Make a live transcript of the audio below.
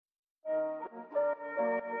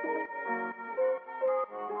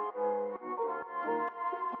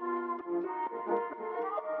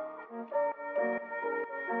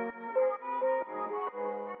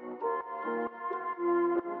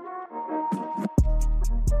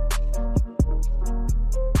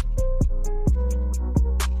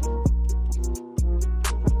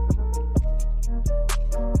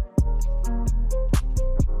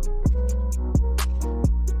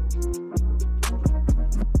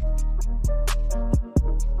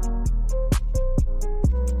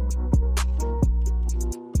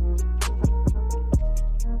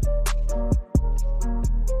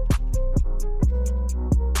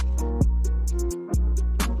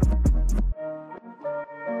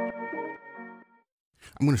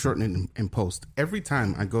I'm gonna shorten it in post. Every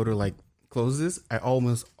time I go to like close this, I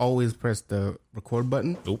almost always press the record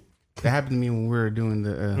button. Nope. That happened to me when we were doing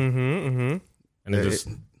the and it just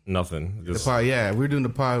nothing. Just, the pod. Yeah, we were doing the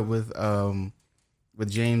pod with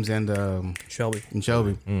James and Shelby.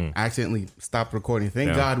 I accidentally stopped recording.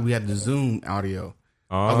 Thank God we had the Zoom audio.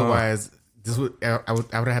 Ah. Otherwise, I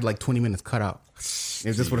would have had like 20 minutes cut out.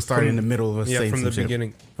 If this would have started in the middle of us saying from the some shit.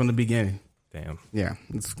 beginning. From the beginning. Damn. Yeah,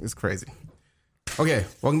 it's crazy. Okay,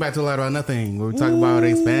 welcome back to A Lot About Nothing, where we talk about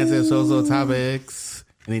expansive social topics,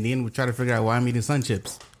 and in the end, we try to figure out why I'm eating sun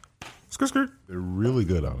chips. Skirt. They're really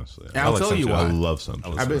good, honestly. And I'll tell you why. I love sun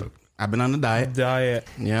chips. I've been on the diet.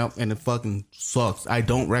 Yeah, and it fucking sucks. I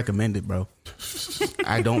don't recommend it, bro.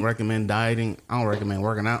 I don't recommend dieting. I don't recommend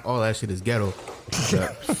working out. All that shit is ghetto.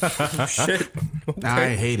 Shit. Okay.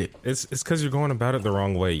 I hate it. It's because you're going about it the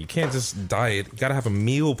wrong way. You can't just diet. You got to have a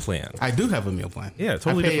meal plan. I do have a meal plan. Yeah,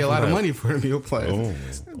 totally I pay a lot of different money for a meal plan.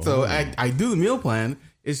 So I do the meal plan.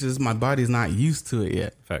 It's just my body's not used to it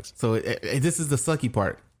yet. Facts. So this is the sucky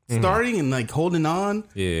part. Starting and like holding on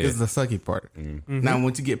is the sucky part. Now,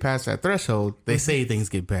 once you get past that threshold, they say things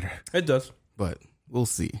get better. It does. But we'll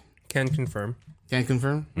see. Can confirm. Can't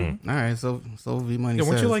confirm? All right. So V Money Yeah, says.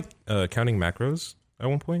 weren't you like counting macros at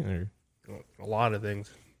one point? Or? A lot of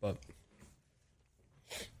things, but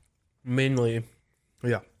mainly,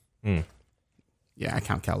 yeah. Yeah, I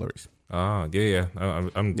count calories. Ah, yeah.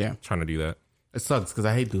 I'm trying to do that. It sucks because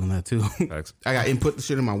I hate doing that too. Facts. I got input the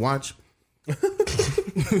shit in my watch. I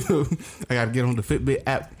got to get on the Fitbit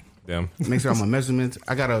app. Damn. Make sure all my measurements.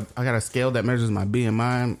 I got a scale that measures my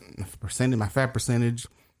BMI, my fat percentage,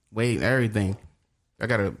 weight, everything. I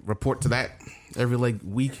got to report to that every like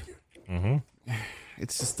week.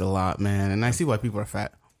 It's just a lot, man. And I see why people are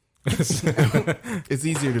fat. It's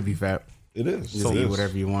easier to be fat. It is. Just eat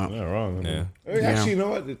whatever you want. Not wrong. Yeah. Actually, you know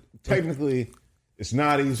what? Technically, it's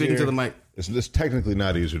not easier. Speaking to the mic. It's technically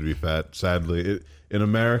not easier to be fat. Sadly, in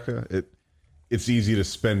America, it's easy to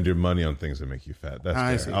spend your money on things that make you fat.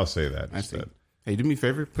 That's fair. I'll say that. I see. Hey, do me a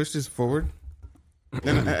favor. Push this forward.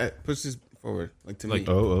 Then push this forward, like to me.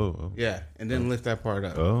 Oh. Yeah, and then lift that part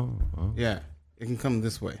up. Oh. Yeah, it can come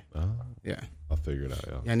this way. Yeah. I'll figure it out,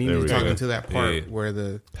 y'all. Yeah, and you need to talk into that part where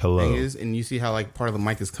the thing is, and you see how like part of the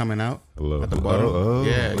mic is coming out at the bottom.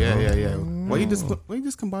 Yeah. Why you just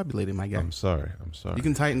combobulated, my guy? I'm sorry. You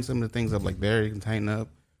can tighten some of the things up, like there. You can tighten up.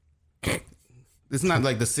 It's not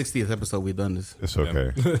like the 60th episode we've done this. It's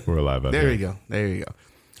okay. We're alive out There you go.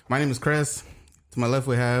 My name is Chris. To my left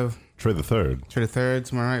we have Trey the Third.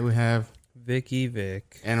 To my right we have Vicky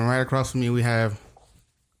Vic. And right across from me we have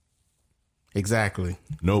exactly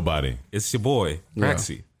Nobody. It's your boy,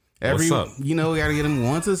 Praxi. What's up? You know, we got to get him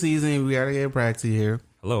once a season. We got to get Praxi here.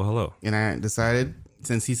 Hello. And I decided,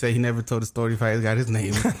 since he said he never told the story if I got his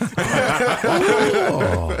name.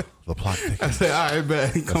 The plot thickens. I said, all right,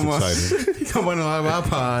 bet. Come on our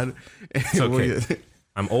pod. It's okay.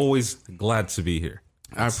 I'm always glad to be here.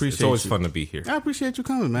 I appreciate It's always you. fun to be here. I appreciate you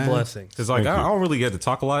coming, man. Blessings. Because like I don't really get to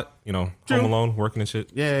talk a lot, home alone, working and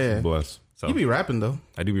shit. Yeah. Bless. So You be rapping, though.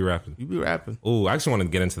 I do be rapping. You be rapping. Oh, I actually want to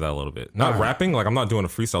get into that a little bit. Not rapping, like I'm not doing a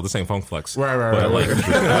freestyle. This ain't Funk Flex. Right. But like,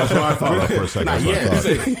 That's what I thought for a second. Not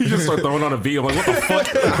yet. you just start throwing on a beat. I'm like, what the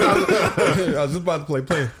fuck? I was just about to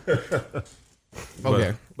play.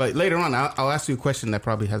 Okay. But later on, I'll ask you a question that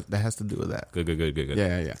probably has to do with that. Good.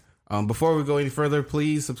 Yeah. Before we go any further,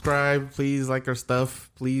 please subscribe. Please like our stuff.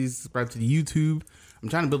 Please subscribe to the YouTube. I'm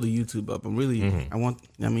trying to build the YouTube up. I'm really, I want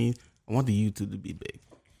the YouTube to be big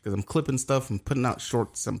because I'm clipping stuff. I'm putting out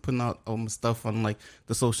shorts. I'm putting out all my stuff on like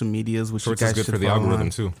the social medias, which Shorts you guys is good should for the follow algorithm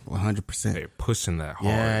on. too. 100%. They're pushing that hard.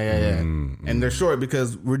 Yeah. And they're short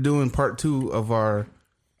because we're doing part 2 of our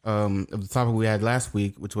of the topic we had last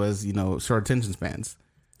week, which was short attention spans.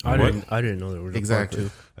 I didn't know there was Exactly.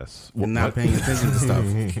 That's And not paying attention to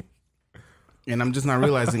stuff. And I'm just not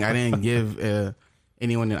realizing I didn't give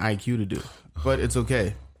anyone an IQ to do. But it's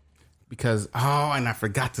okay. Because, and I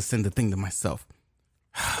forgot to send the thing to myself.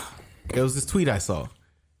 It was this tweet I saw,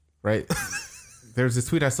 right? There's this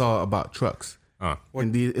tweet I saw about trucks.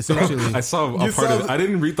 And essentially, I saw a part of it. I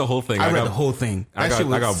didn't read the whole thing. I read the whole thing. That shit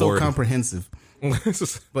was so comprehensive.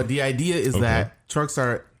 But the idea is that trucks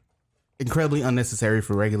are incredibly unnecessary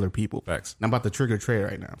for regular people. Facts. I'm about to trigger Trey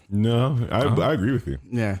right now. No, I agree with you.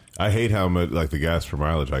 Yeah. I hate how much like the gas per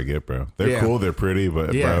mileage I get, bro. They're cool, they're pretty,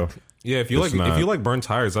 but bro. Yeah, if you like burn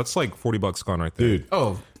tires, that's like $40 gone right there. Dude.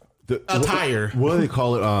 Oh, a tire. What do they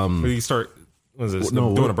call it? Where you start doing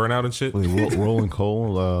a burnout and shit? Rolling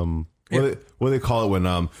coal. What do they call it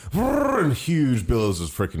when huge billows of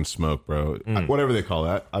freaking smoke, bro? Whatever they call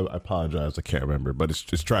that. I apologize, I can't remember, but it's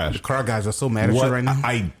just trash. The car guys are so mad at you right now.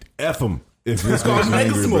 I F them. If this called makes me mega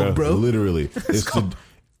angry, smoke, bro. Literally.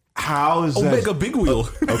 How is that? Omega big wheel.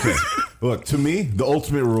 Okay, look, to me, the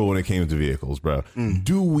ultimate rule when it came to vehicles, bro,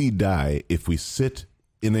 do we die if we sit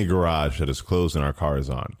in a garage that is closed and our car is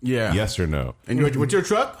on? Yeah. Yes or no? And with your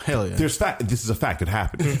truck? Hell yeah. This is a fact. It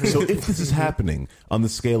happened. So if this is happening on the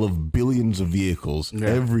scale of billions of vehicles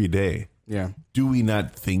every day, do we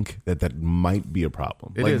not think that might be a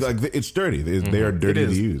problem? It is. Like it's dirty. They are dirty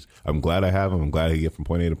to use. I'm glad I have them. I'm glad I get from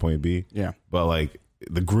point A to point B. Yeah. But like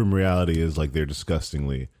the grim reality is like they're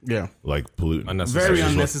disgustingly like pollutant. Unnecessary. Very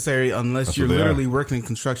unnecessary unless you're literally working in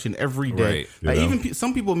construction every day. Right. Like even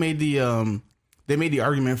some people made they made the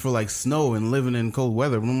argument for like snow and living in cold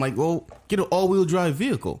weather. And I'm like, well, get an all-wheel drive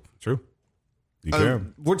vehicle. True. You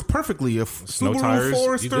can. Works perfectly. A Snow Subaru tires, you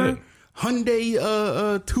Forester, did.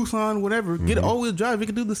 Hyundai, Tucson, whatever. Get an all-wheel drive. It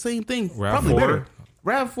can do the same thing. Probably RAV4. better.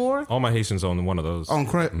 RAV4 All my Haitians own one of those. on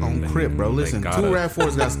crib, bro. Listen, two got it.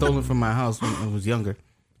 RAV4s got stolen from my house when I was younger.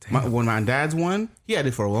 When my dad's one, he had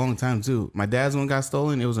it for a long time too. My dad's one got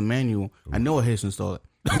stolen. It was a manual. I know a Haitian stole it.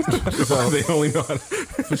 So they only know how to.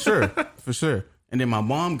 For sure. And then my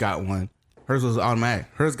mom got one. Hers was automatic.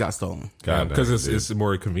 Hers got stolen. Because it's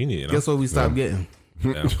more convenient. You know? Guess what we stopped getting?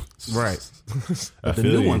 Yeah. Right. But the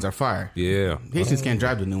feel new you. ones are fire. Yeah. Haitians can't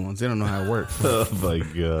drive the new ones. They don't know how it works. Oh my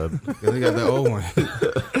god. They got the old one.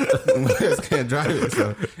 We just can't drive it.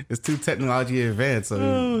 So it's too technology advanced,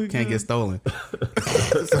 so you can't get stolen.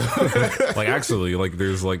 Like actually, like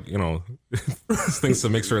there's like things to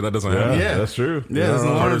make sure that doesn't happen. Yeah. That's true. Yeah, there's no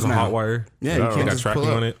There's alarms a now. hot wire. Yeah, you You can't got just tracking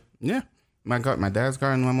pull up. on it. Yeah. My dad's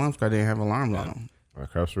car and my mom's car didn't have alarms on them. My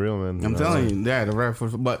crap's real, man. I'm telling you, yeah, the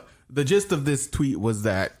RAV4. But the gist of this tweet was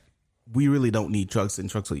that we really don't need trucks, and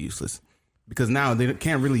trucks are useless because now they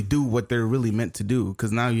can't really do what they're really meant to do.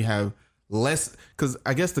 Because now you have less. Because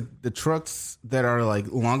I guess the trucks that are like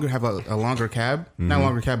longer have a longer cab, not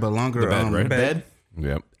longer cab, but longer bed, right? bed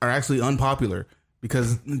Yep. are actually unpopular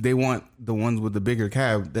because they want the ones with the bigger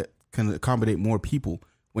cab that can accommodate more people.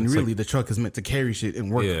 When really the truck is meant to carry shit and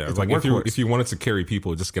work. Yeah, It's like a if you workhorse. wanted to carry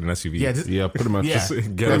people, just get an SUV. Yeah, just, Yeah, pretty much. yeah. Just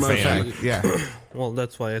get a Pretty much fan. fact, yeah, Well,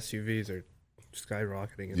 that's why SUVs are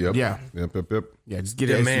skyrocketing. Yep. Yeah. Yep. yeah. Just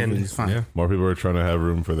get an Demand. SUV. It's fine. Yeah. More people are trying to have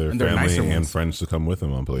room for their And they're family nicer and ones. friends to come with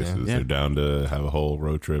them on places. Yeah. They're down to have a whole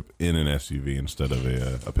road trip in an SUV instead of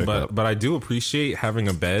a pickup. But I do appreciate having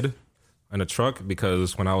a bed and a truck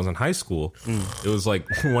because when I was in high school, it was like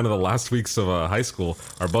one of the last weeks of high school.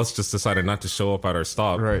 Our bus just decided not to show up at our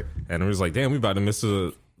stop, Right. And it was like, damn, we about to miss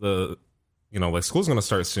the like school's gonna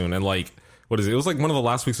start soon, and like. What is it? It was like one of the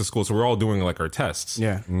last weeks of school, so we're all doing like our tests.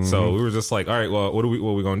 Yeah. So we were just like, all right, well, what are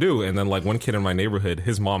we gonna do? And then like one kid in my neighborhood,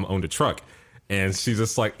 his mom owned a truck, and she's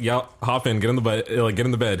just like, yeah, hop in, get in the bed, get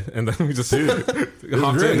in the bed, and then we just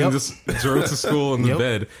hopped great. in Yep. and just drove to school in the Yep.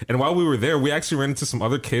 bed. And while we were there, we actually ran into some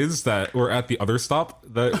other kids that were at the other stop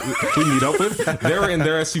that we meet up with. They were in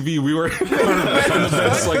their SUV. We were on the bed,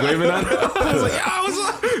 just like waving at them. I was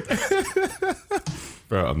like,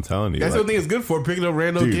 Bro, I'm telling you. That's like, what I think it's good for, picking up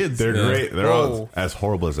random dude, kids. they're Yeah. great. They're all Whoa. as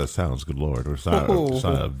horrible as that sounds. Good lord, it's not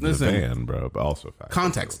a Listen. band, bro, but also fact.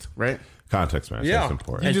 Context, right? Context, man. Yeah. That's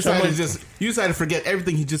important. And You decided someone- you decided to forget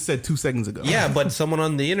everything he just said 2 seconds ago. Yeah, but someone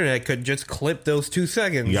on the internet could just clip those 2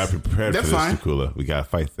 seconds. You gotta be prepared That's for this, fine. Tequila. We gotta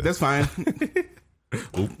fight this. That's fine.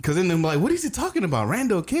 Because then they're like, what is he talking about?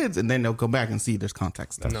 Rando kids. And then they'll go back and see there's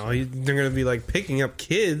context. No, they're going to be like picking up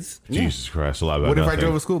kids. Jesus Christ, a lot about What if I nothing.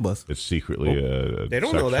 drove a school bus? It's secretly They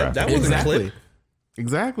don't sex know that. That trafficking. wasn't clip.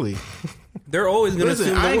 Exactly. They're always going to Listen,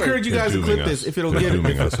 assume the I worst. encourage you guys to They're clip dooming this us. if it'll They're get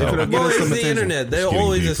dooming us out. us Well, it's some the attention. internet. They It's getting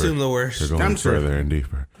always deeper. assume the worst. They're going I'm sure. further and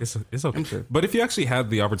deeper. it's okay. sure. But if you actually had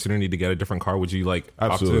the opportunity to get a different car, would you like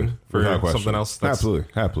Absolutely. opt in for Without question. something else? That's,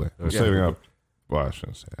 Happily. I'm saving up. Well, I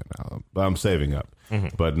shouldn't say that now, but I'm saving up.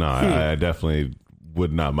 But no, I definitely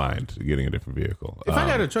would not mind getting a different vehicle. If I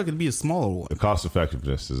got a truck, it'd be a smaller one. The cost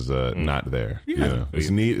effectiveness is not there. You know? It's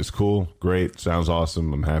neat. It's cool. Great. Sounds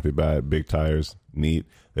awesome. I'm happy about it. Big tires. Neat.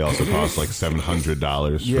 They also cost like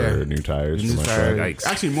 $700 for new tires. New for my tires. truck. Yikes.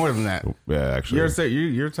 Actually, more than that. Yeah, actually.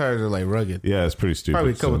 Your tires are like rugged. Yeah, it's pretty stupid.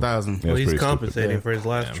 Probably a couple so- thousand. Yeah, Well, it's he's pretty stupid. compensating for his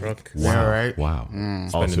last truck. Yeah, right. Wow.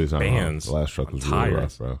 Also, he's not wrong. bands The last truck was on really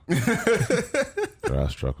rough, tires. bro. The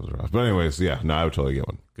last truck was rough. But anyways, yeah, no, I would totally get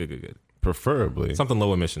one. good. Preferably. Something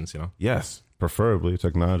low emissions, you know? Yes. Preferably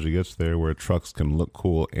technology gets there where trucks can look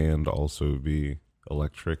cool and also be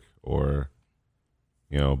electric or,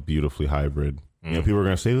 beautifully hybrid. People are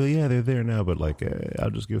going to say, well, yeah, they're there now, but like, I'll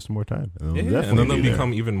just give some more time. And they'll Yeah, and definitely then they'll be there.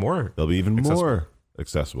 become even more. They'll be even accessible. more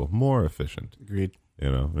accessible, more efficient. Agreed.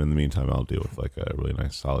 In the meantime, I'll deal with like a really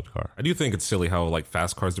nice solid car. I do think it's silly how like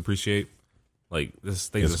fast cars depreciate. Like this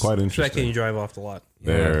thing It's is quite Expecting you interesting. drive off the lot.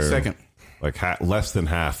 They're Second. like less than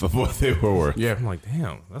half of what they were worth. Yeah. I'm like,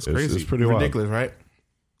 damn, that's crazy. It's pretty wild. Ridiculous, right?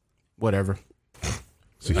 Whatever.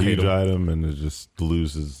 It's a huge item, and it just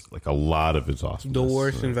loses like a lot of its awesomeness. The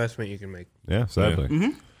worst investment you can make. Yeah,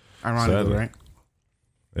 sadly. Ironically, Sadly. right?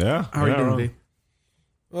 Yeah. How are you doing, B? Takes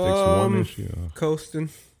one issue. Coasting.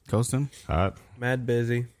 Coasting? Hot. Mad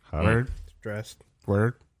busy. Hot. Word? Stressed.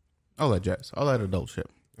 Word? All that jazz. All that adult shit.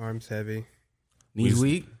 Arms heavy. Knees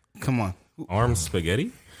weak? Come on. Arm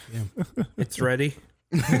spaghetti? It's ready.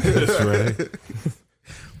 That's right.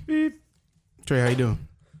 Trey, how you doing?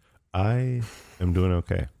 I am doing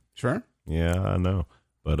okay. Sure? Yeah, I know.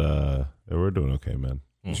 But we're doing okay, man.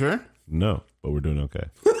 Sure? No, but we're doing okay.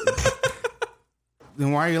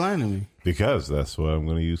 Then why are you lying to me? Because that's what I'm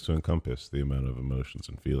going to use to encompass the amount of emotions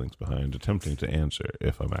and feelings behind attempting to answer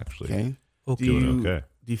if I'm actually Okay. doing okay.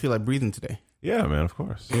 Do you feel like breathing today? Yeah, man, of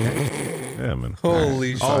course. Yeah, man.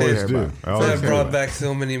 Holy shit. Always care do. about. I always That do. brought back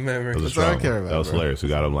so many That was a memories. That's all I strong care one. about, That was bro. hilarious. We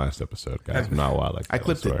got him last episode, guys. I'm not wild like that. I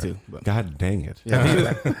clipped it swear. too. But God dang it.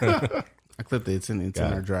 yeah, I clipped it. It's in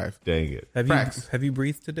God our drive. Dang it. Have you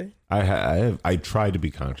breathed today? I tried to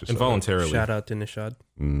be conscious of it. Involuntarily. Shout out to Nishad.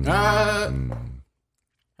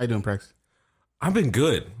 How you doing, Prax? I've been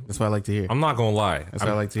good. That's what I like to hear. I'm not gonna lie. That's what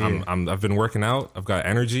I like to hear. I've been working out. I've got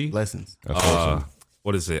energy. Lessons. That's awesome.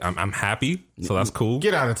 What is it? I'm happy, so that's cool.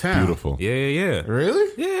 Get out of town. Beautiful. Yeah.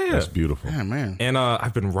 Really? Yeah. That's beautiful. Yeah, man. And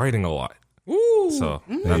I've been writing a lot. Ooh. So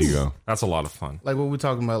There you go. that's a lot of fun. Like what we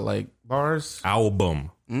talking about, like bars? Album.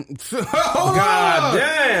 God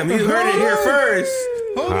damn, you heard it here first.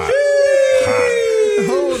 Hold on.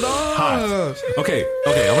 Okay,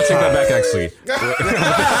 I'm gonna take that back.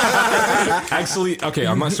 Actually, okay,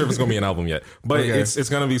 I'm not sure if it's gonna be an album yet, but Okay. it's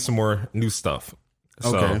gonna be some more new stuff.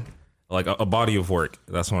 So, Okay. like a body of work.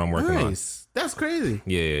 That's what I'm working on. Nice. That's crazy.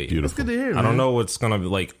 Yeah. That's Beautiful. good to hear, man. I don't know what's gonna be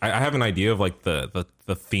like. I have an idea of like the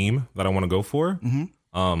theme that I want to go for.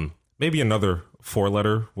 Maybe another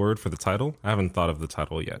 4-letter word for the title. I haven't thought of the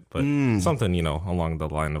title yet, but something along the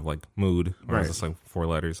line of like mood, or Right. just like 4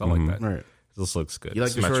 letters. I like that. Right. This looks good. You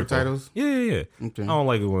like the short Symmetrical. titles? Yeah. Okay. I don't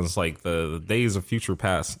like it when it's like the days of future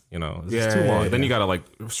past. It's Yeah, too long. yeah, Then yeah. you gotta like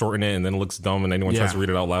shorten it, and then it looks dumb, and anyone tries Yeah. to read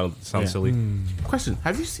it out loud. It sounds silly. Question: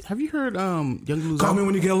 Have you heard Young Blue's Call me album?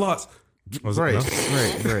 when you get lost. Was it-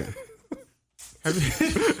 Right, no? right.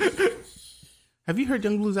 Have you heard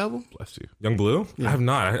Young Blue's album? Bless you. Young Blue? I have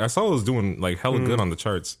not. I saw it was doing like hella good on the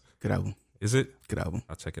charts. Good album. Is it? Good album.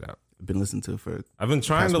 I'll check it out. I've been listening to it for. I've been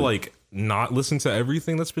trying to week. like not listen to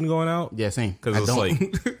everything that's been going out. Yeah, same. Because I it's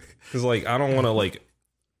don't. like I don't want to like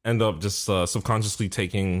end up just subconsciously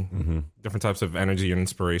taking different types of energy and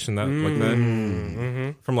inspiration like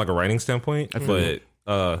that from like a writing standpoint. But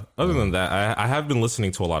other than that, I have been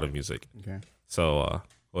listening to a lot of music. Okay. So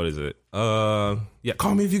what is it? Yeah,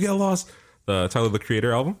 Call Me If You Get Lost. The Tyler the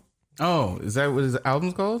Creator album. Oh, is that what his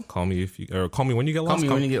album's called? Call Me When You Get Call Lost. Me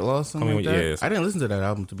When You Get Lost. Something Call like Me that. When- yeah, I didn't listen to that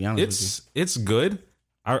album, to be honest. It's good.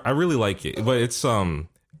 I really like it, but it's I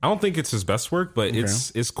don't think it's his best work, but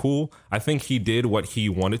it's cool. I think he did what he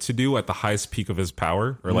wanted to do at the highest peak of his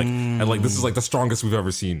power, or like and like this is like the strongest we've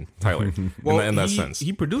ever seen Tyler in that sense.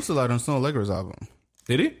 He produced a lot on Snow Allegra's album.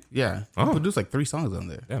 Did he? Yeah, he produced like 3 songs on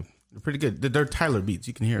there. Yeah. They're pretty good. They're Tyler beats.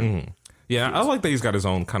 You can hear them. Yeah, I like that he's got his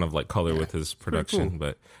own kind of like color with his production. cool.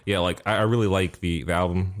 But yeah, like I really like the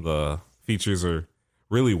album. The features are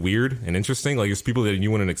really weird and interesting. Like it's people that you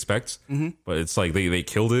wouldn't expect, but it's like they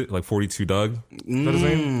killed it. Like 42 Doug, is that his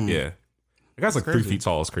name? Yeah, the guy's like 3 feet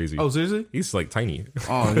tall. It's crazy. Oh, seriously? He's like tiny.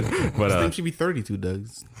 Oh, But, his name should be 32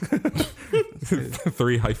 Dougs.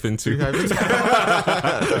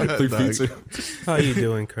 3-2. 3 feet. How you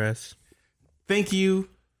doing, Chris? Thank you,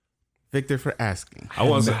 Victor, for asking. I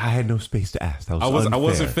wasn't. I had no space to ask. That was I unfair.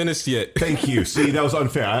 wasn't finished yet. Thank you. See, that was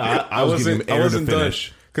unfair. I was giving him air to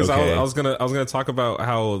finish. Because Okay. I was gonna talk about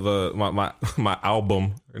how my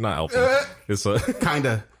album, or not album, it's a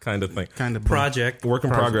Kinda kind of thing. Project. Work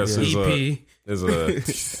in progress yeah. is EP. a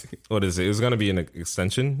what is it? It was gonna be an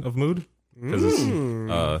extension of Mood, because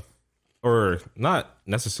it's or not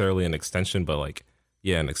necessarily an extension, but like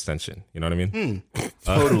an extension. You know what I mean?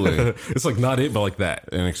 Totally. It's like not it, but like that.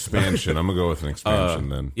 An expansion. I'm going to go with an expansion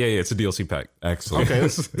then. Yeah, it's a DLC pack. Excellent. Okay.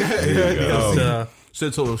 There you go.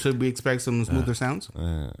 So should we expect some smoother sounds?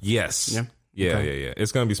 Yes. Yeah. Yeah, Okay. yeah.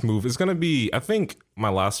 It's gonna be smooth. It's gonna be. I think my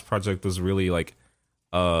last project was really like,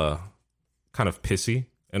 kind of pissy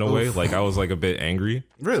in a way. Like I was like a bit angry.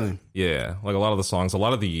 Really? Yeah, like a lot of the songs, a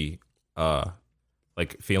lot of the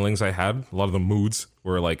like feelings I had, a lot of the moods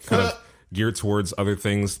were like kind of geared towards other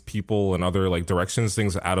things, people, and other like directions.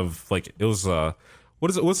 Things out of like it was. What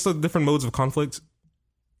is it? What's the different modes of conflict?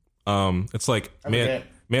 It's like man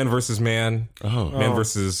man versus man, man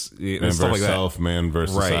versus Man stuff versus like that. self, man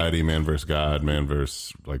versus Right. society, man versus God, man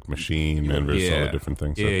versus like machine, man versus all the different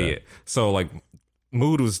things. Yeah, Okay. yeah. So like,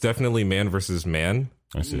 mood was definitely man versus man.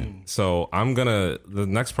 I see. So the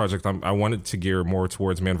next project I wanted to gear more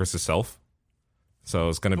towards man versus self. So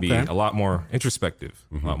it's gonna be a lot more introspective,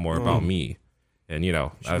 a lot more about me, and you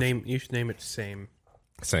should name it Same.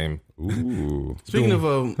 same. Ooh. Speaking of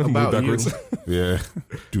about you, backwards. Yeah.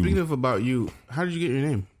 speaking of about you, how did you get your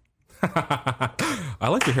name? I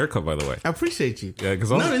like your haircut, by the way. I appreciate you. Yeah, because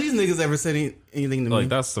None of these niggas ever said anything to me. like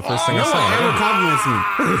that's the first thing No I one ever said. compliments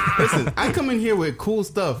me. Listen, I come in here with cool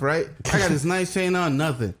stuff, right? I got this nice chain on,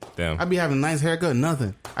 nothing. Damn. I be having a nice haircut,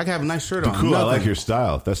 nothing. I can have a nice shirt on, Cool. nothing. I like your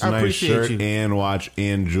style. That's a I nice appreciate shirt you. and watch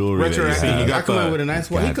and jewelry. that you Retroactive. have. got I come the- in with a nice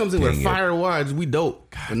watch. He God comes in with dang it. fire watch. We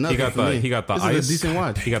dope. But nothing He got for me. the This ice. is a decent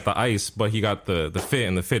watch. He got the ice, but he got the fit,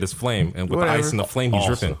 and the fit is flame, and with Whatever. the ice and the flame, he's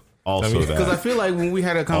dripping. Also I mean, that. Because I feel like when we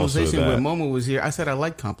had a conversation that. when Momo was here, I said I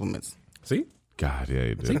like compliments. See, God, yeah,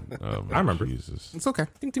 you did. Oh, I remember. Jesus. It's okay.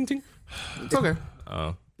 ting ting ting. It's okay.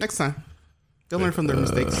 Next time. They'll learn from their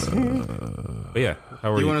mistakes. But yeah,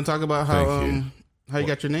 how are You you? want to talk about how you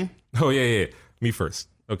got your name? Oh yeah. Me first.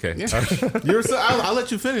 Okay. You're so, I'll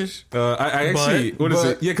let you finish. I actually, what is but-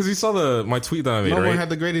 it? Yeah, because you saw my tweet that I made, Momo right? had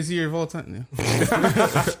the greatest year of all time.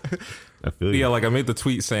 Yeah. I feel you. Yeah, like I made the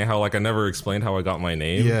tweet saying how like I never explained how I got my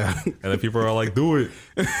name. Yeah. And then people are like, do it.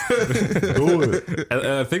 Do it. And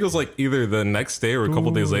I think it was like either the next day or a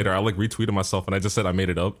couple days later, I like retweeted myself and I just said I made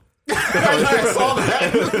it up. I saw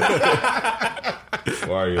that.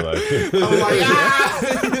 Why are you like? I'm like, ah!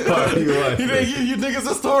 Why are you like? You didn't give you niggas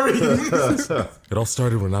a story. It all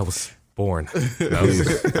started when I was born.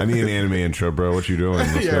 Please, I need an anime intro, bro. What you doing?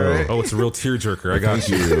 Let's Yeah, go. right. Oh, it's a real tearjerker. I got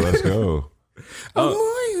you. Let's go.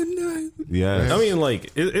 Yes. I mean,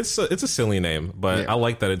 like it's a silly name, but Yeah. I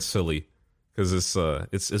like that it's silly because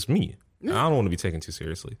it's me. I don't want to be taken too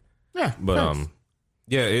seriously. Yeah, But thanks.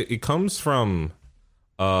 yeah, it comes from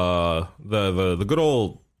the good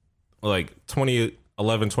old like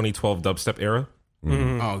 2011 2012 dubstep era.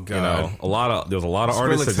 Oh god, You know, there's a lot of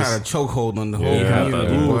artists Skrillex that had a just chokehold on the whole yeah,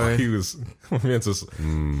 community, boy. he was man's just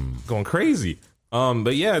going crazy.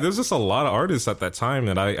 But yeah, there's just a lot of artists at that time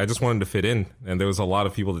that I just wanted to fit in, and there was a lot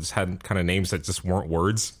of people that just had kind of names that just weren't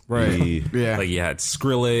words. Right. Yeah. Like you had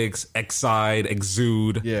Skrillex, Exide,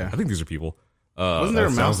 Exude. Yeah. I think these are people. Wasn't there a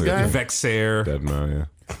that mouse sounds like guy? Vexair. Dead Mouse, yeah.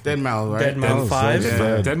 Dead Mouse, right? Dead Mouse 5?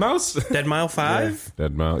 Yeah. Dead Mouse? Dead Mile 5?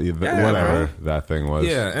 Dead Mouse, yeah, Yeah, whatever that thing was.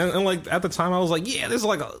 Yeah, and like at the time I was like, yeah, there's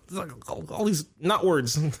like all these not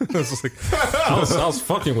words. I was just like, I was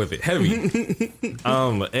fucking with it heavy.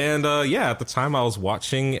 Yeah, at the time I was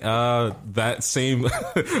watching that same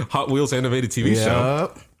Hot Wheels animated TV show.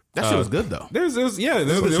 Yup. That shit was good though. There was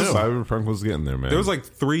Cyberpunk was getting there, man. There was like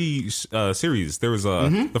 3 series. There was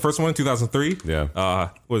the first one in 2003. Yeah.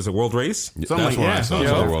 Was it World Race? Something That's like what I yeah. saw. Yeah.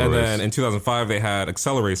 Saw World And Race. then in 2005 they had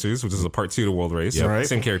Acceleracers, which is a part 2 to World Race. Yeah. Right.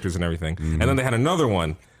 Same characters and everything. And then they had another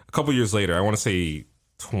one a couple years later. I want to say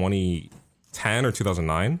 2010 or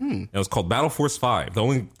 2009. It was called Battle Force 5. The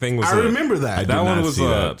only thing was I remember that. did that one not was see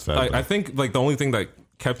that, sadly. I think like the only thing that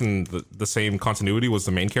kept in the same continuity was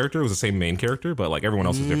the main character. It was the same main character, but like everyone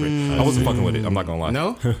else was different. I wasn't fucking with it. I'm not gonna lie.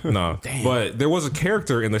 No? No. But there was a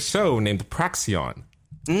character in the show named Praxion.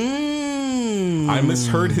 I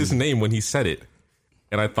misheard his name when he said it,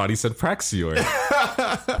 and I thought he said Praxior.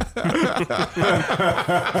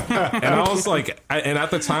 And I was like, and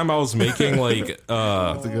at the time I was making like,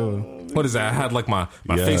 what is that? I had like my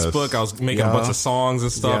Yes. Facebook. I was making a Yeah. bunch of songs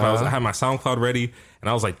and stuff. Yeah. I had my SoundCloud ready, and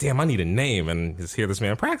I was like, damn, I need a name. And just hear this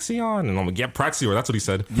man Praxion, and I'm like, yeah, Praxior. That's what he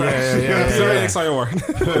said. Yeah. X-I-O-R.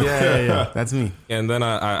 Yeah. That's me. And then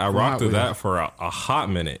I rocked Hot with Wheels. that for a hot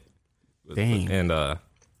minute. Dang. And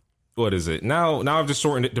what is it now? Now I've just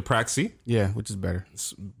shortened it to Praxi. Yeah, which is better.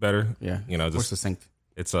 It's better. Yeah. You know, More just succinct.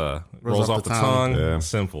 it's rolls off the tongue. Yeah.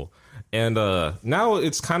 Simple. And now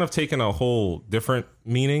it's kind of taken a whole different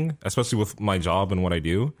meaning, especially with my job and what I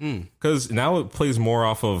do, because now it plays more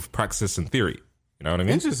off of praxis and theory. You know what I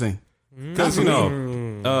mean? Interesting. Because you know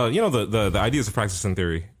the ideas of praxis and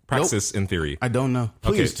theory. Praxis in theory. I don't know.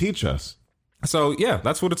 Please okay. teach us. So yeah,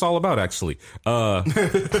 that's what it's all about, actually. You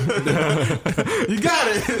got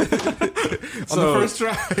it. On the first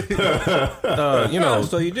try. You know,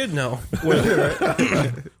 So you did know.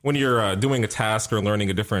 when you're doing a task or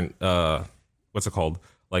learning a different what's it called,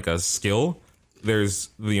 like a skill, there's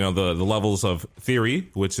the levels of theory,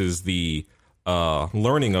 which is the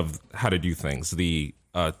learning of how to do things, the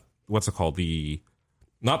what's it called, the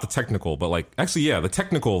not the technical, but like actually the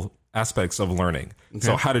technical aspects of learning.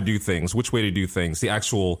 So how to do things, which way to do things, the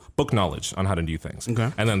actual book knowledge on how to do things. Okay.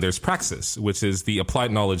 And then there's praxis, which is the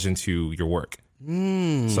applied knowledge into your work.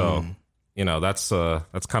 So, that's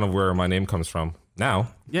kind of where my name comes from now.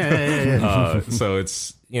 Yeah. So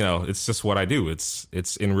it's, it's just what I do. It's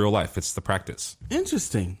in real life. It's the practice.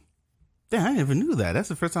 Interesting. Yeah, I never knew that. That's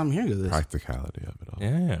the first time I'm hearing of this. Practicality of it all.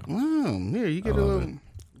 Yeah. Wow. Here, you get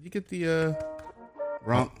the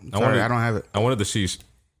wrong. I Sorry, wanted- I don't have it. I wanted the sheesh.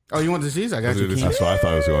 Oh, you want the cheese? I got you. King. That's what I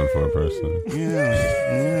thought I was going for personally.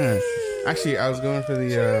 Yeah. Actually, I was going for the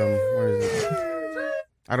where is it?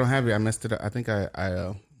 I don't have it. I messed it up. I think I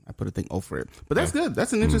put a thing over it. But that's good.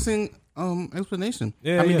 That's an interesting explanation.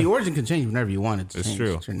 Yeah, I mean, yeah. the origin can change whenever you want it to It's change.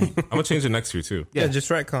 true. It's your name. I'm gonna change it next year too. Yeah, just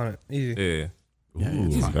retcon it. Easy. Yeah. Ooh,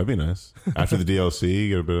 that'd be nice. After the DLC,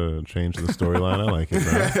 get a bit of change in the storyline. I like it,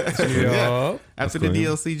 bro. Yeah. After the clean.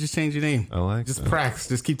 DLC, just change your name. I like Just that. Prax.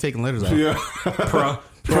 Just keep taking letters out. Yeah.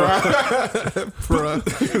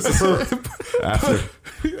 After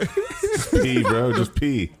P, bro, just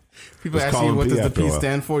P. People Just ask call you him what P does the after a P while.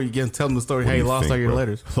 stand for. You can tell them the story. What Hey, do you you lost think, all your bro?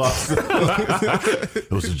 letters.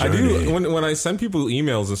 It was a I journey. do when I send people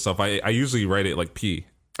emails and stuff. I usually write it like P.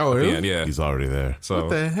 Oh, really? And yeah. He's already there. So What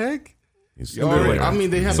the heck? He's You already- I mean,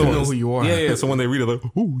 they have to know who you are. Yeah. So when they read it, like,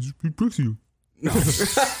 oh, it's Praxi.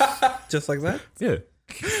 Just like that? Yeah.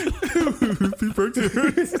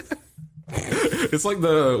 It's like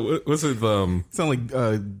what's it? Sound like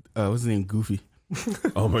what's his name? Goofy.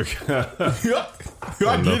 Oh my god.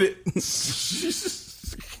 I get it.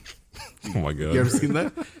 Oh my god. You ever seen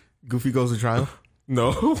that? Goofy goes to trial.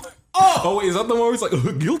 No. Oh wait, is that the one where he's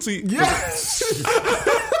like guilty? Yes.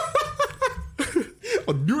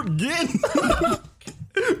 I'll do it again.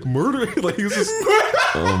 Murder. Like he was just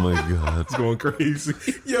Oh my god. going crazy.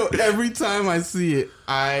 Yo, every time I see it,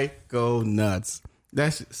 I go nuts.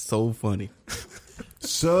 That's so funny.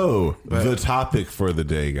 So, the topic for the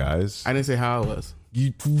day, guys. I didn't say how it was.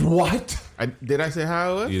 What? Did I say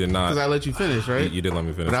how it was? You did not. Because I let you finish, right? You didn't let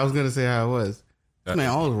me finish. But I was gonna say how it was. Man,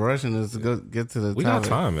 I was rushing us to go get to the We got topic.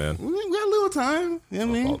 time, man. We got a little time. You know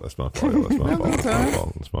what I mean? Oh, that's my fault. That's my fault. That's my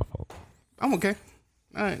fault. That's my fault. I'm okay.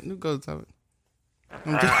 All right, let's go to the topic.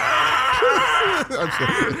 I'm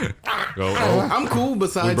joking. Go. I'm cool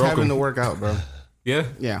besides broke having him. to work out, bro. Yeah.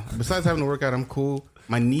 Yeah, besides having to work out, I'm cool.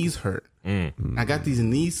 My knees hurt. I got these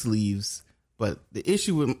knee sleeves, but the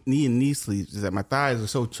issue with knee and knee sleeves is that my thighs are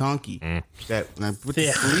so chunky that when I put the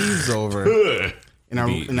sleeves over and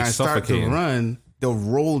I start to suffocating. run, they'll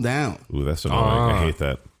roll down. Ooh, that's annoying. I hate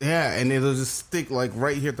that. Yeah, and it'll just stick like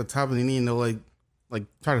right here at the top of the knee, and they'll like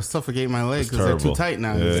try to suffocate my legs because they're too terrible. tight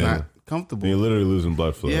now. Yeah, It's yeah. not comfortable. You're literally losing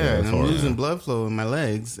blood flow. Yeah, and That's I'm horrible. losing blood flow in my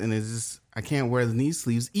legs, and it's just I can't wear the knee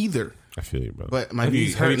sleeves either. I feel you, bro. But my Have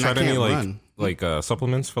knees you hurt, and I tried can't any run.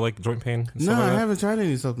 supplements for like joint pain? and No, stuff like I that? haven't tried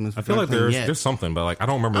any supplements. I feel like yet. there's something, but like I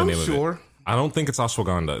don't remember the I'm name sure. of it. I don't think it's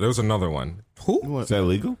ashwagandha. There's another one. Is that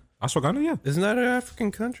legal? Ashwagandha, yeah. Isn't that an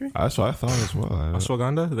African country? That's what I thought as well.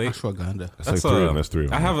 Ashwagandha. Ashwagandha. That's like three of them. That's three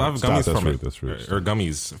of them. I have Stop, gummies that's from rude, it, that's rude. or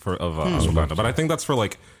gummies of ashwagandha. But I think that's for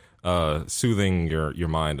like soothing your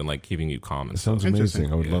mind and like keeping you calm. And It stuff. sounds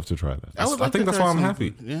amazing. I would love to try that. I would like I think to that's try why I'm some-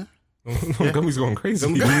 happy. Yeah. Gummies going crazy.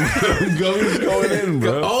 Gummies going in,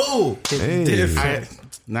 bro. Oh, Hey.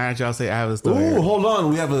 now that y'all say I have a story. Ooh, hold on.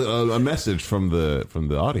 We have a message from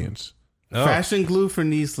the audience. Fashion glue for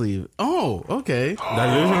knee sleeve. Oh, okay.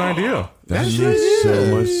 That is an idea. That That's makes right, so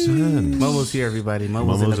yeah. much sense. Momo's here, everybody.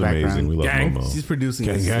 Momo's in Momo's the background. amazing. We love Gang. Momo. She's producing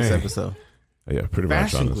Gang, this gang. episode. Yeah, pretty much,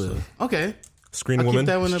 Fashion honestly. glue. Okay. Screen I'll woman. keep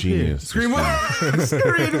that one up Genius. here. Screen woman.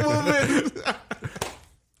 Screen woman.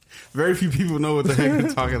 Very few people know what the heck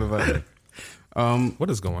you're talking about. What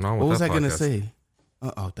is going on with What was I that going to podcast? say?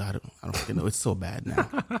 Oh, God, I don't fucking know. It's so bad now.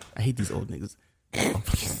 I hate these old niggas.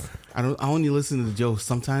 I only listen to the jokes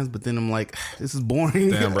sometimes, but then I'm like, this is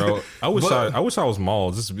boring. Damn, bro. I wish But- I was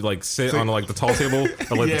Maul. Just to be like sit on like the tall table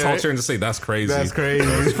or like Yeah, the tall right? chair and just say that's crazy. That's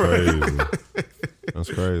crazy. Crazy. That's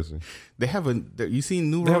crazy. They have you seen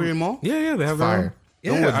New Rory Mall? Yeah, they have Fire. that.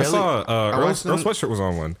 Don't Yeah, with I Belly- saw Earl watched them. Sweatshirt was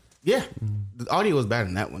on one. Yeah. The audio was bad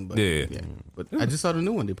in that one, but Yeah. But I just saw the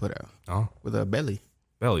new one they put out Oh, with a belly.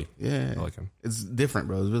 Belly. Yeah. I like him. It's different,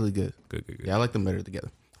 bro. It's really good. Good. Yeah, I like them better together.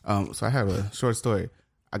 So I have a short story.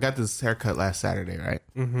 I got this haircut last Saturday, right?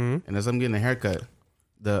 Mm-hmm. And as I'm getting a haircut,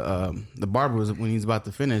 the barber was when he's about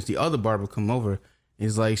to finish. The other barber come over.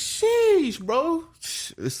 He's like, "Sheesh, bro,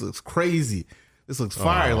 this looks crazy. This looks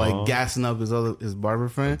fire." Like gassing up his barber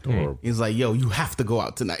friend. He's like, "Yo, you have to go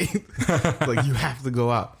out tonight. Like you have to go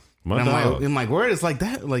out." My And dog. I'm like, word? It's like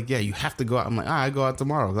that? Like, yeah, you have to go out. I'm like, all right, I go out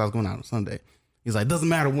tomorrow because I was going out on Sunday. He's like, doesn't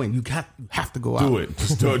matter when. You have to go out. Do it.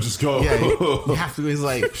 Just do it. Just go. Yeah, you have to. He's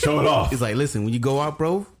like, Show it off. He's like, listen, when you go out,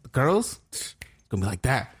 bro, the girls, it's gonna be like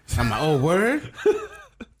that. I'm like, oh, word?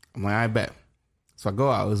 I'm like, I bet. So I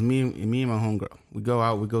go out. It was me and my homegirl. We go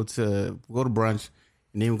out. We go to brunch,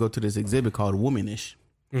 and then we go to this exhibit called Womanish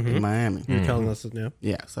in Miami. You're telling us this now.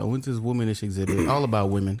 Yeah. So I went to this Womanish exhibit, all about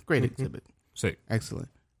women. Great exhibit. Sick. Excellent.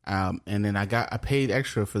 And then I paid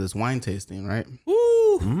extra for this wine tasting, right? Woo!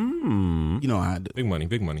 You know how I do. Big money,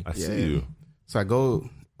 big money. I see you. So I go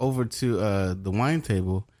over to the wine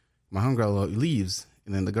table. My homegirl leaves,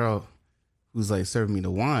 and then the girl who's like serving me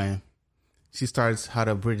the wine, she starts, how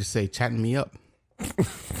the British say, chatting me up.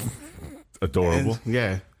 Adorable. And,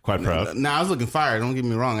 yeah. Quite proud. Now, I was looking fire. Don't get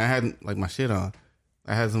me wrong. I had like my shit on.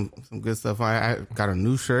 I had some good stuff. I got a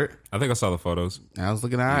new shirt. I think I saw the photos. I was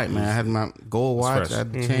looking all right, man. I had my gold watch. fresh. I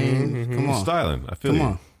had the chain. Come on. Styling. I feel Come you.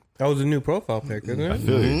 on. That was a new profile pic, isn't I it?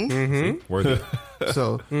 feel you. Worth it.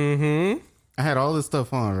 So I had all this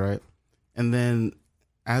stuff on, right? And then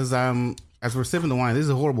as we're sipping the wine, this is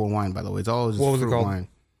a horrible wine, by the way. It's all just What was it fruit called? wine.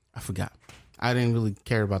 I forgot. I didn't really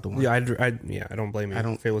care about the wine. Yeah, I don't blame you. I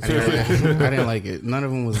don't. If it was I didn't like it. None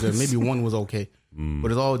of them was good. Maybe one was okay,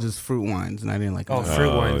 but it's all just fruit wines, and I didn't like. oh, none of them.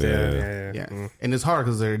 fruit wines. yeah. Yeah, and it's hard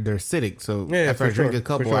because they're acidic. So Yeah, after I for drink sure. a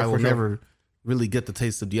couple, For sure, I will for sure. never really get the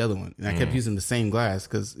taste of the other one. And I kept using the same glass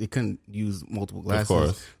because it couldn't use multiple glasses.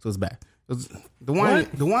 course. So it's bad. The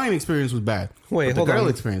wine experience was bad. Wait, But hold the girl on.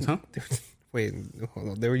 experience, huh? Wait, hold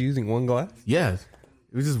on. They were using one glass? Yeah, it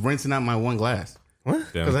was just rinsing out my one glass. What?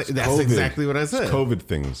 Damn. Because that's COVID. exactly what I said. It's COVID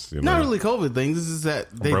things. You know? Not really COVID things. This is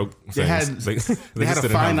that they Broke had things. they They had just a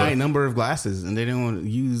didn't have finite the- number of glasses, and they didn't want to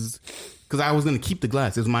use because I was going to keep the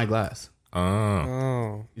glass. It was my glass.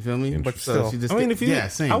 Oh. You feel me? But still. she just I mean, if you,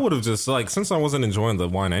 same. I would have just like, since I wasn't enjoying the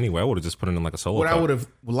wine anyway, I would have just put it in like a solo What cup. I would have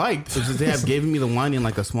liked is just they have given me the wine in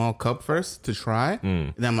like a small cup first to try,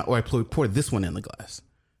 and then I'm like, I pour this one in the glass.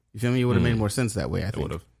 You feel me? It would have made more sense that way. I think.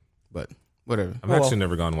 would've. But whatever. I've actually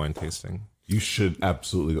never gone wine tasting. You should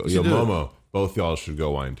absolutely go. should Yo, do it. Momo, both y'all should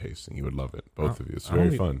go wine tasting. You would love it. Both of you. It's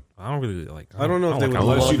very fun. I don't really like. I don't know if they would like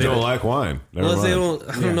love Unless you it. don't like wine. Never Unless they mind. don't,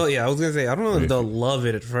 I don't know. Yeah, I was gonna say I don't know if they'll love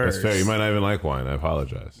it at first. That's fair. You might not even like wine. I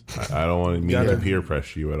apologize. I don't want me to peer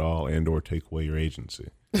pressure you at all and or take away your agency.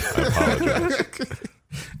 I apologize.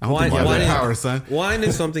 I don't Wine- think you have wine that is- power, son. Wine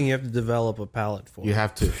is something you have to develop a palate for. You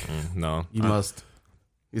have to. No, You must.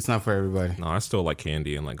 It's not for everybody. no. I still like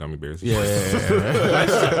candy and like gummy bears. Yeah.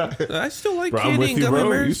 I still like Bro, I'm candy with and you, gummy bro.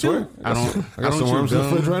 bears You swear? too. I don't. I got some chew worms in the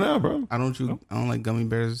gum. fridge right now, bro. I don't like gummy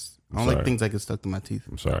bears. I don't sorry. like things that get stuck to my teeth.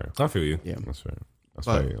 I'm sorry. I feel you. Yeah. That's fair. That's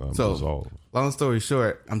But, why so- dissolve. Long story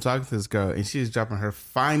short, I'm talking to this girl and she's dropping her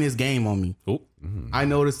finest game on me. Oh, I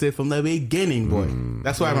noticed it from the beginning, boy.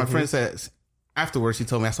 That's why my friend said afterwards, she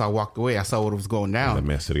told me, that's why I walked away. I saw what was going down. That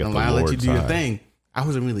man said he got I'm the like, I'll let you Lord's do your eye. thing. I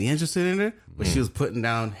wasn't really interested in her, but she was putting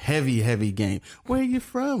down heavy game. Where are you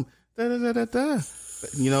from? Da, da, da, da, da.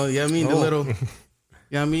 You know what I mean? The little, you know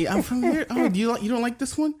what I mean? I'm from here. Oh, you don't like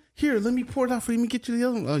this one? Here, let me pour it out for you. Let me get you the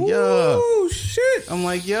other one. Oh, yeah. Oh shit! I'm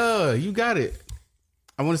like, yeah, you got it.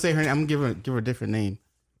 I want to say her name. I'm gonna give her a different name.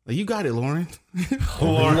 Like, you got it, Lauren.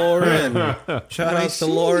 Lauren, shout out to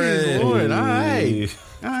Lauren. Lauren, all right.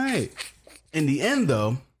 In the end,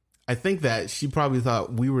 though, I think that she probably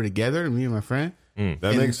thought we were together, me and my friend.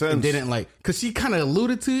 That makes sense. And didn't like, because she kind of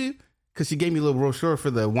alluded to it, because she gave me a little brochure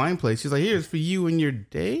for the wine place. She's like, here's for you and your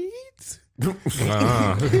date. And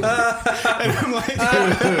I'm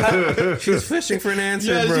like, She was fishing for an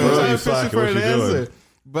answer, yeah, she was bro. trying you to fish slacking, for what an you doing? answer.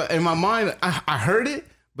 But in my mind, I heard it,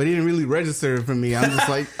 but it didn't really register for me. I'm just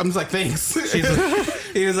like, thanks.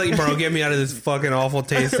 He was like, "Bro, get me out of this fucking awful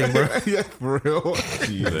tasting, bro. Yeah, for real.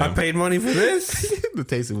 I paid money for this." The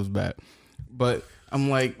tasting was bad, but I'm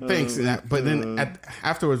like, thanks. But then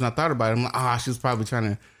afterwards, when I thought about it, I'm like, she was probably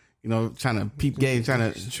trying to peep game,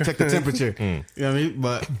 trying to check the temperature. You know what I mean?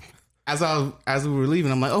 But as we were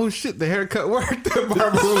leaving, I'm like, oh shit, the haircut worked. The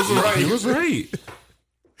barber was right. he was right.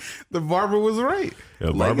 The barber was right. Yeah,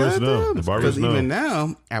 the Like, barbers know. goddamn. The barbers 'Cause know. even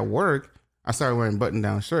now at work, I started wearing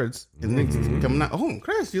button-down shirts, and niggas coming out. Oh,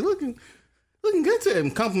 Chris, you're looking good today.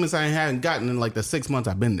 And compliments I hadn't gotten in like the 6 months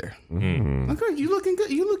I've been there. Like, Chris, you looking good.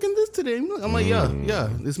 You looking this today. I'm like, yeah,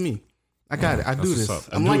 it's me. I got it. I do this. what's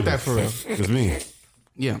up. I'm like that for real. It's me.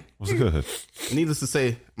 Yeah. What's good? Needless to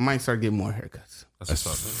say, I might start getting more haircuts. That's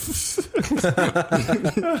what's up. 'Cause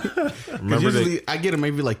Remember that? usually I get them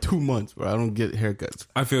maybe like 2 months, bro. I don't get haircuts.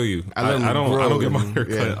 I feel you. I let 'em I grow don't get my and-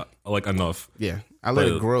 haircut like enough. Yeah, I let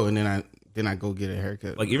But- it grow, and then I go get a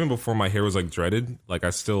haircut. Like even before my hair was like dreaded, like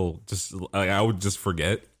I still just like I would just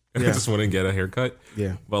forget and I Yeah. just wouldn't get a haircut.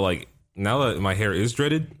 Yeah. But like now that my hair is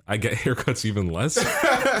dreaded, I get haircuts even less.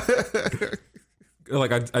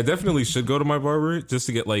 Like I definitely should go to my barber just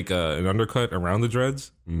to get like an undercut around the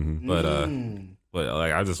dreads. But But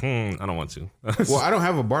like, I don't want to. Well, I don't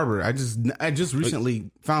have a barber. I just recently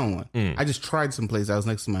found one. I just tried someplace that was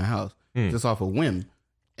next to my house, just off a whim,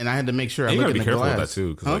 and I had to make sure I you look gotta in be the careful glass. with that too,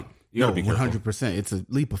 because Huh? like you gotta be careful. 100%. It's a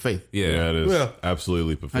leap of faith. Yeah, it is. Yeah. Absolutely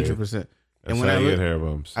leap of faith. 100%. That's And when how I you looked, get hair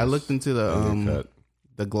bumps. I looked into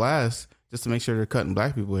the glass just to make sure they're cutting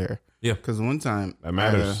black people hair. Yeah. Because one time That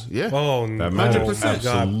matters. Oh, That matters 100%.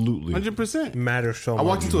 absolutely. 100%. matters so much. I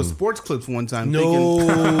walked into a sports clips one time. No.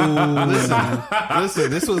 Thinking, listen.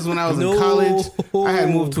 This was when I was in college. I had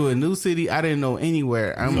moved to a new city. I didn't know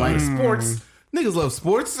anywhere. I'm like, sports. Niggas love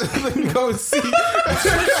sports. Let me go and see.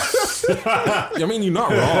 I mean, you're not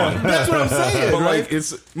wrong. That's what I'm saying. But right? like,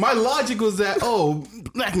 it's My logic was that,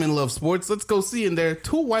 black men love sports. Let's go see. And there are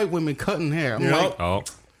 2 white women cutting hair.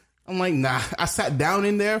 I'm like, nah. I sat down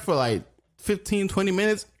in there for like 15, 20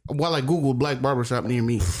 minutes while I Googled black barbershop near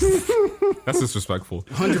me. that's disrespectful.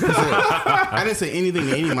 100%. I didn't say anything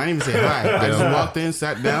to anyone. I didn't even say hi. I just walked in,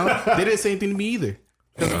 sat down. They didn't say anything to me either.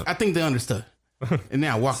 'Cause I think they understood. And then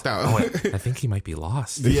I walked out. I think he might be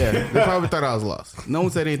lost. Yeah, they probably thought I was lost. No one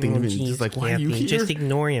said anything to me. Just like, why are you here? Just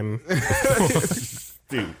ignore him.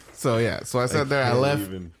 So yeah, so I sat there, I left,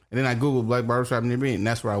 and then I Googled black barbershop near me, and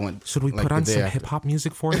that's where I went. Should we like, put the on day some after. hip hop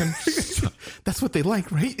music for him? That's what they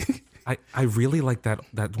like, right? I really like that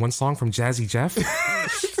one song from Jazzy Jeff.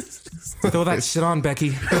 Throw that shit on,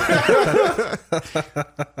 Becky.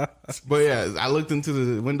 But yeah, I looked into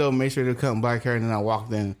the window, made sure they're cutting black hair, and then I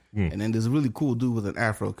walked in, and then this really cool dude with an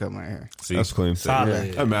afro cut my hair. See, That's clean.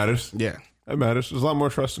 Solid. That matters. Yeah, That matters. There's a lot more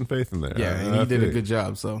trust and faith in there. yeah, and I he did feel a you. good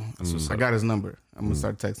job. So I got his number. I'm gonna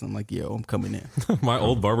start texting him like, "Yo, I'm coming in." my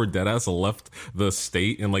old barber deadass left the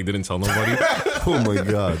state and like didn't tell nobody. Oh my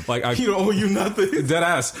god. Like I He don't owe you nothing.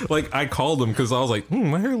 deadass. Like I called him because I was like,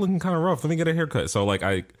 my hair looking kind of rough. Let me get a haircut. So like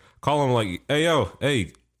I call him like,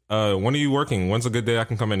 hey, when are you working? When's a good day I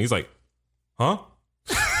can come in? He's like, huh?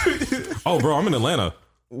 Oh, bro, I'm in Atlanta.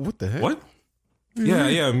 What the heck? What?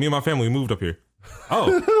 Yeah. Me and my family moved up here.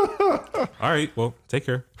 Oh, all right. Well, take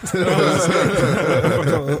care.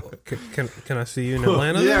 Can I see you in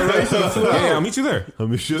Atlanta? Yeah, right. So he flew out. Yeah, I'll meet you there. Let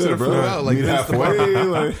me shoot it, flew bro. out like Meet Vince the halfway.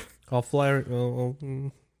 Like, I'll fly. I'll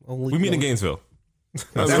We meet in Gainesville. that's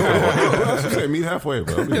cool. That's okay. Meet halfway,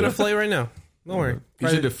 bro. I'm gonna fly right now. Don't worry. You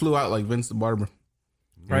should have flew out like Vince the barber.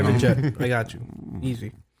 Private jet. I got you.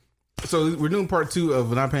 Easy. So we're doing part 2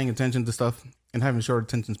 of not paying attention to stuff and having short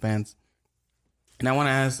attention spans. And I want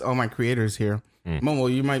to ask all my creators here,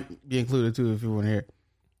 Momo, you might be included too if you want to hear.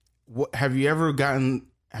 What have you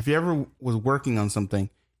ever was working on something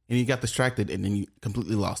and you got distracted and then you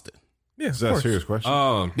completely lost it? Yeah, Is that a serious question?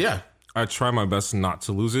 Yeah. I try my best not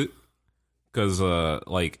to lose it because,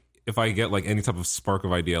 like, if I get like any type of spark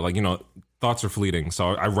of idea, like thoughts are fleeting, so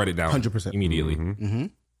I write it down 100%. immediately.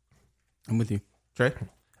 I'm with you. Trey?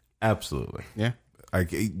 Absolutely. Yeah.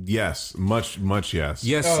 Yes. Much yes.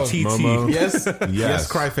 Yes, TT. Momo. Yes. Yes.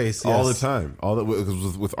 Yes, cry face. All the yes. time. All that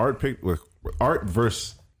with art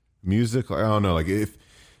versus music. Like, I don't know. Like if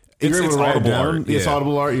It's you're able to write it audible down, art, it's yeah.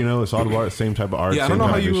 audible art. It's audible art. Same type of art. Yeah, I same don't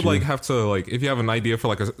know how type you of would issue. like have to like if you have an idea for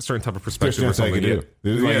like a certain type of perspective There's or nothing I something. can do.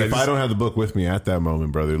 There's, like, Yeah, if I don't have the book with me at that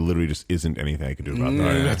moment, bro, there literally just isn't anything I can do about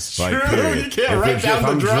that. That's Like, true. period. You can't write down if the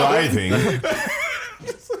I'm drawing. driving,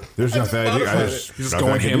 there's nothing I do. just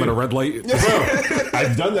going ham at a red light. Bro,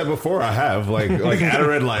 I've done that before. I have like at a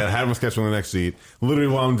red light. I had him sketch on the next seat.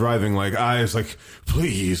 Literally while I'm driving, like eyes, like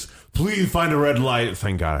please find a red light.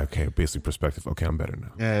 Thank God. Okay, basic perspective. Okay, I'm better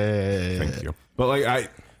now. Yeah. Thank you. But like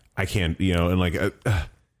I can't, and like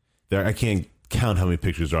I can't count how many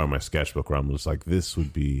pictures are on my sketchbook where I'm just like, this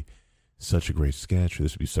would be such a great sketch, or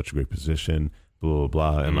this would be such a great position, blah blah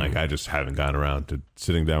blah, and like I just haven't gotten around to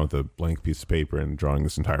sitting down with a blank piece of paper and drawing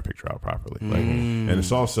this entire picture out properly. Like, and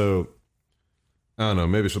it's also, I don't know,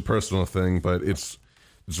 maybe it's a personal thing, but it's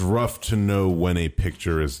rough to know when a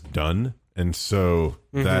picture is done, and so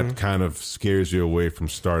that kind of scares you away from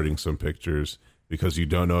starting some pictures. Because you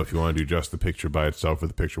don't know if you want to do just the picture by itself or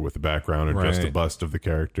the picture with the background or just the bust of the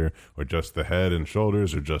character or just the head and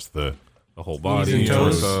shoulders or just the whole body, Knees and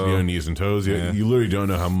toes. torso. knees and toes. You literally don't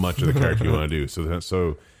know how much of the character you want to do.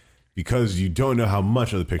 So because you don't know how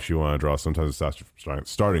much of the picture you want to draw, sometimes it stops you from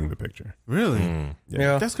starting the picture. Really?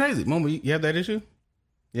 Yeah. That's crazy. Momo, you have that issue?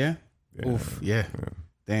 Yeah? Oof. Yeah.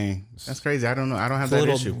 Dang. That's crazy. I don't know. I don't have It's a that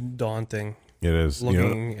little issue. daunting It is.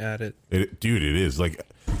 looking at it. Dude, it is. Like,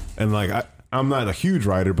 and like, I'm not a huge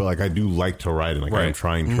writer, but like I do like to write, and like I'm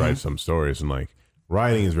trying to write some stories, and like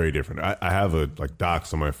writing is very different. I have a like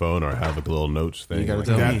docs on my phone, or I have like a little notes thing. You gotta like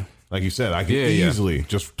tell that. me. Like you said, I can easily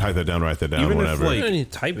just type that down, write that down, Even if, whatever. like, You don't need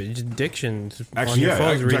to type it. Just diction Actually, on your yeah,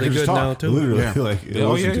 phone's I really can just good talk, now too. literally, Yeah. like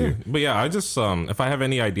Oh listen yeah, to yeah. you. But yeah, I just if I have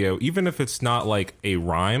any idea, even if it's not like a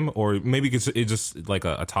rhyme or maybe it's just like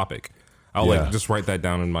a topic, I'll Yeah. like just write that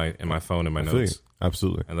down in my phone in my notes,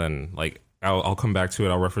 Absolutely. and then like I'll come back to it.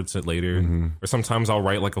 I'll reference it later, or sometimes I'll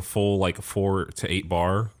write like a full like 4 to 8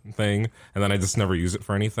 bar thing, and then I just never use it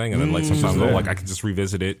for anything. And then like sometimes I'll, like I can just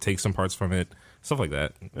revisit it, take some parts from it, stuff like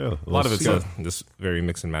that. Yeah, a lot of it's just very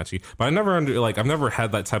mix and matchy. But I've never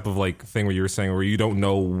had that type of like thing where you were saying where you don't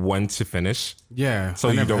know when to finish. Yeah. So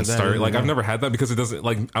I you never don't had that start. either, Like I've yeah. never had that because it doesn't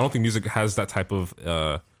like I don't think music has that type of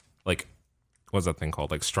like what's that thing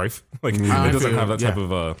called? Like strife. Like it I doesn't feel- have that type yeah.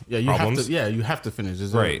 of Yeah, you problems. have to. Yeah, you have to finish.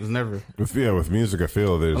 It's Right. It's never With music, I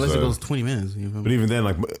feel there's unless it goes 20 minutes. You know? but even then,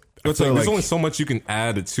 like I It's feel like there's only so much you can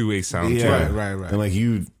add to a sound. yeah, too. Right. and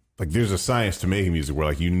like there's a science to making music where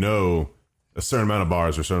like a certain amount of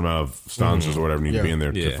bars or a certain amount of stanzas or whatever need to be in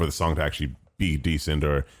there Yeah. for the song to actually be decent,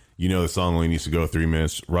 or the song only needs to go 3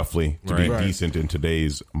 minutes roughly to be Right. decent in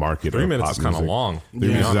today's market. 3 of minutes pop is kind of music. long. 3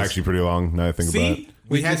 minutes is actually pretty long. Now I think about it. See,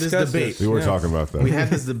 we had this discussed debate. this. We were Yeah. talking about that. We had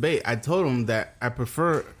this debate. I told him that I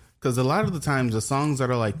prefer because a lot of the times the songs that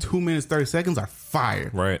are like 2 minutes 30 seconds are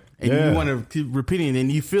fire, Right. And Yeah. you want to keep repeating it,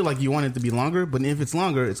 and you feel like you want it to be longer. But if it's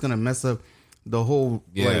longer, it's gonna mess up the whole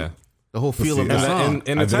the whole feel of the and- song.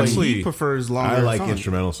 and it's But actually- he prefers longer. I like songs.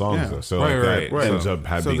 instrumental songs Yeah. though, so Right, like that right. ends So- up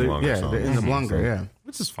So being they're- longer yeah, songs. they end up longer. So- Yeah,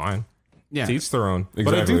 Which is fine. yeah. To each their own. But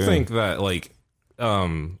I do Exactly, yeah. think that like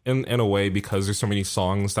in a way, because there's so many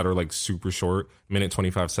songs that are like super short, minute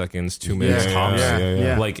 25 seconds, 2 minutes Yeah, tops.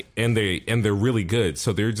 yeah. Like and they're really good.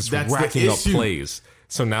 So they're just That's the racking up issue. plays.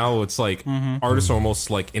 So now it's like artists are almost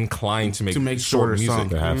like inclined to make shorter short music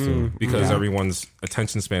songs. They have to. because everyone's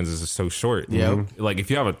attention spans is so short. Yeah. Like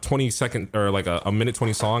if you have a 20-second or like a minute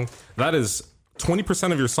 20 song, that is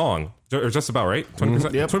 20% of your song, or just about, right?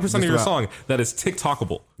 20%, Yep, 20% of just your about. song that is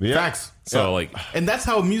TikTokable. Yeah. Facts. So like, And that's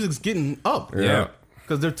how music's getting up. yeah.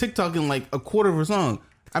 Because they're TikToking like a quarter of a song.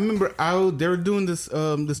 I remember they were doing this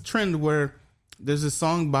this trend where there's this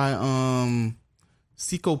song by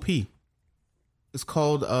Seco P. It's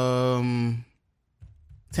called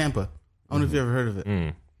Tampa. I don't know if you ever heard of it.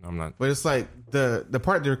 I'm not. But it's like the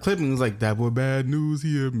part they're clipping is like that boy bad news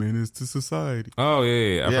here, menace to society. Oh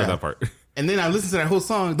yeah. I've Yeah. heard that part. And then I listened to that whole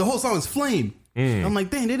song. The whole song is flame. I'm like,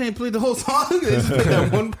 dang, they didn't play the whole song. They just played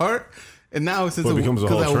that one part. And now since Well, it becomes a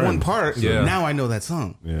because whole that one trend. part, Yeah. now I know that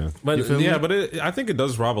song. Yeah. But You feel me? yeah, but I think it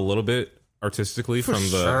does rob a little bit artistically from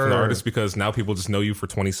the sure. artist because now people just know you for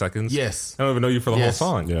 20 seconds. Yes. I don't even know you for the Yes. whole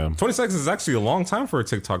song. Yeah. 20 seconds is actually a long time for a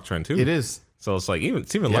TikTok trend too. It is. So it's like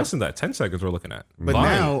it's even less than that. 10 seconds we're looking at. But Fine.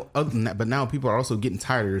 now, other than that, now people are also getting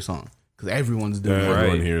tired of your song because everyone's doing it. Everyone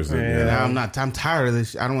Right. hears it. And Yeah. I'm tired of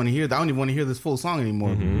this. I don't want to hear that. I don't even want to hear this full song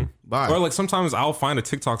anymore. Bye. Or like sometimes I'll find a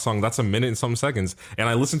TikTok song that's a minute and some seconds, and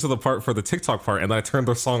I listen to the part for the TikTok part, and then I turn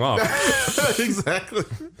the song off. Exactly.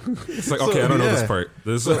 It's like, okay, I don't know yeah. this part.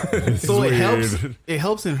 This, So it helps. It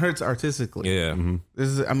helps and hurts artistically. yeah. This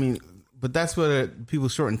is. I mean, but that's what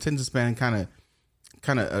people's short attention span kind of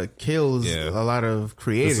kills Yeah. a lot of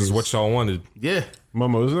creators. This is what y'all wanted. Yeah.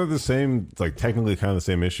 Momo, isn't that the same, like technically kind of the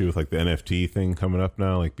same issue with like the NFT thing coming up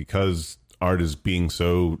now? Like because art is being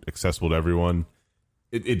so accessible to everyone,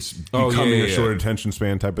 it's becoming a short attention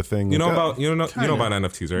span type of thing. You know Like, about you know about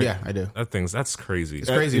NFTs, right? Yeah, I do. That's crazy. It's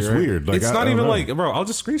crazy. It's right? weird. Like, It's I not don't even know. like, bro. I'll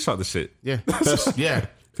just screenshot the shit. Yeah. Yeah.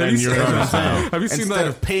 And you you're seen- not Have you seen Instead that?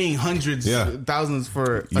 of paying hundreds, Yeah. thousands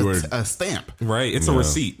for You were- a stamp. Right, it's a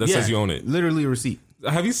receipt that says you own it. Literally a receipt.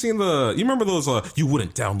 Have you seen the? You remember those? You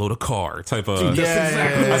wouldn't download a car type of.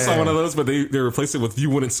 Yeah. I saw one of those, but they replaced it with you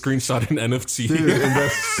wouldn't screenshot an NFT.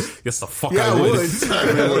 Yes, the fuck Yeah, I would.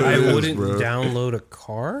 I wouldn't download a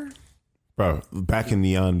car. Bro, back in the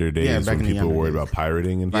yonder days Yeah, back when in the people were yonder worried days. about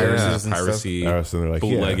pirating and Piracy. Yeah, and stuff. piracy, stuff, so they're like,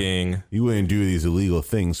 bootlegging. yeah, you wouldn't do these illegal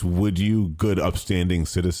things, would you, good upstanding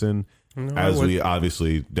citizen? As we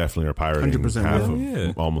obviously definitely are pirating 100%, half yeah.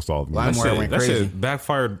 of almost all of them. LimeWire Shit, went that crazy. shit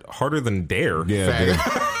backfired harder than Dare. Yeah,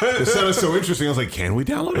 dude. It sounded so interesting. I was like, can we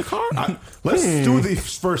download a car? Let's do the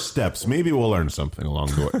first steps. Maybe we'll learn something along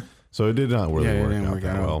the way. So it did not really Yeah, it work didn't out work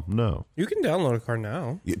that out. well. No. You can download a car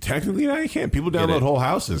now. Yeah, technically, now you can't. People download it. whole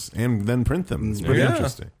houses and then print them. It's pretty Yeah.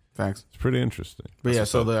 interesting. Facts. It's pretty interesting. But yeah,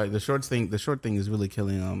 so the short thing is really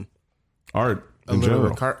killing Art a in little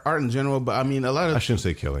general. bit art in general. But I mean, a lot I of. shouldn't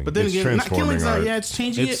say killing. But then it's again, not transforming killing. art. Yeah, it's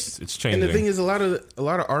changing. It's And changing. the thing is, a lot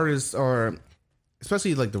of artists are,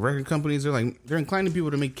 especially like the record companies, they're inclining people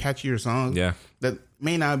to make catchier songs. Yeah. That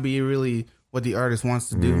may not be really what the artist wants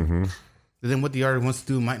to do. Mm-hmm. But then what the artist wants to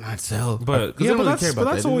do might not sell. But 'Cause they yeah, don't but really care that's about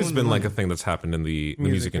that. that's They always want been the like a money. thing that's happened in the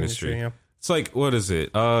music industry. yeah. It's like, what is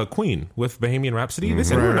it? Queen with Bohemian Rhapsody. They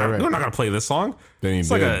said we're not gonna play this song. It's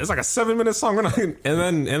like a 7-minute song. We're not, and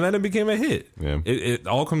then it became a hit. Yeah. It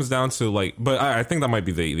all comes down to like, but I think that might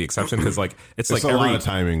be the exception because like it's like a lot of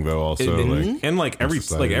timing though. Also,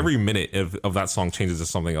 every minute of that song changes to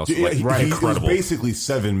something else. Yeah, like, incredible. It's basically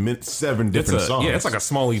 7 different songs. Yeah, it's like a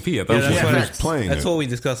small EP at that point. That's playing. That's what we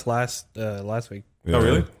discussed last week. Yeah.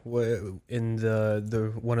 Oh really? In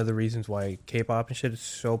the one of the reasons why K-pop and shit is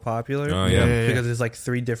so popular. Oh yeah, because there's like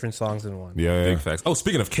 3 different songs in one. Yeah, big facts. Oh,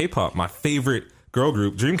 speaking of K-pop, my favorite girl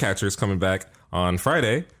group, Dreamcatcher, is coming back on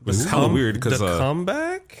Friday, which is hella weird because the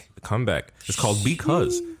comeback. The comeback. It's called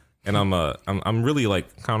Because, and I'm really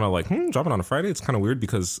like kind of like dropping on a Friday. It's kind of weird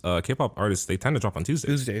because K-pop artists, they tend to drop on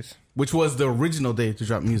Tuesdays, which was the original day to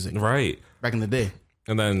drop music, right? Back in the day.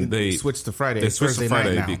 And then they switched to Friday. They switched to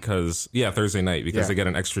Friday because Thursday night because they get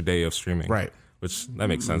an extra day of streaming, right? Which that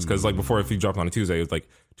makes sense because like before, if you dropped on a Tuesday, it was like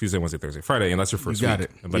Tuesday, Wednesday, Thursday, Friday, and that's your first week.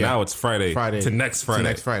 But now it's Friday to next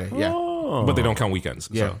Friday. Yeah. But they don't count weekends.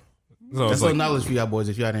 Yeah. So that's like, knowledge for y'all boys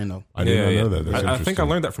if y'all didn't know. I didn't know that. I think I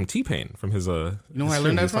learned that from T-Pain from his. You know where I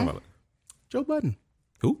learned that from? Joe Budden.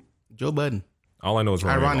 Who? Joe Budden. All I know is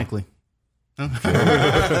ironically. That's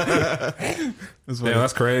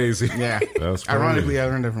crazy. Yeah, that's crazy. Ironically, I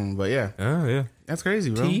learned it from him, but yeah, that's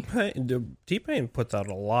crazy, bro. T-Pain puts out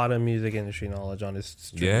a lot of music industry knowledge on his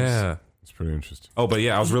streams. Yeah, it's pretty interesting. Oh, but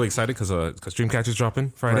yeah, I was really excited because Dreamcatcher's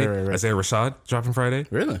dropping Friday. Right. Isaiah Rashad dropping Friday.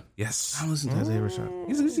 Really? Yes. I listen to Isaiah Rashad.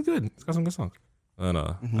 He's good. He's got some good songs. And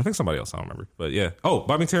I think somebody else, I don't remember, but yeah. Oh,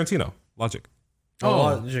 Bobby Tarantino, Logic.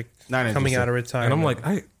 Logic coming out of retirement, and I'm like,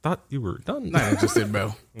 I thought you were done. Not interested,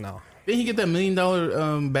 bro. No. Didn't he get that $1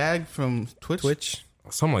 million bag from Twitch?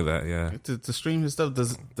 Something like that, yeah. To stream his stuff.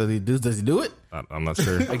 Does he do it? I'm not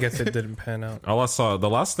sure. I guess it didn't pan out. The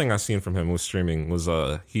last thing I seen from him was streaming was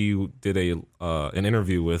he did an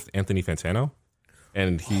interview with Anthony Fantano,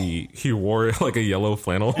 and he wore like a yellow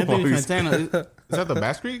flannel. Anthony Fantano is that the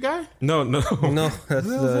Backstreet guy? No. That's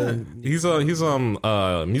he's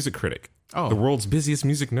a music critic. Oh, the world's busiest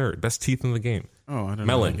music nerd, best teeth in the game. Oh, I don't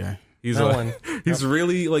Melon. know that guy. He's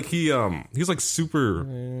really like he's like super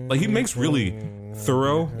like he makes really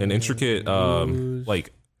thorough and intricate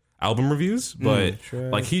like album reviews, but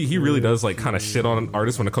like he really does like kind of shit on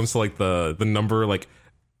artists when it comes to like the number like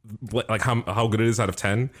how good it is out of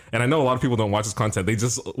 10. And I know a lot of people don't watch his content; they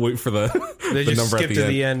just wait for the they the just number skip at the to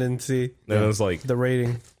the end and see. And it's like the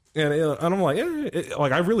rating. And I'm like,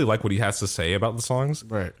 like I really like what he has to say about the songs,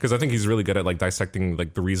 right? Because I think he's really good at like dissecting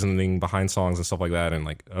like the reasoning behind songs and stuff like that, and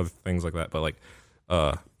like other things like that. But like,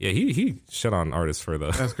 he shit on artists for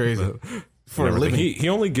the that's crazy for a living. He's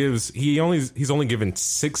only given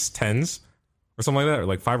 6 10s or something like that, or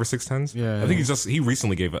like 5 or 6 10s. Yeah, I think he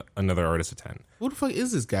recently gave another artist a 10. Who the fuck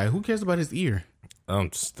is this guy? Who cares about his ear? I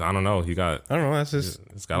don't know. I don't know. That's just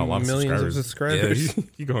it's got a lot millions of subscribers. Yeah,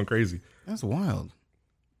 he's going crazy. That's wild.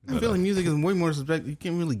 I feel like music is way more subjective. You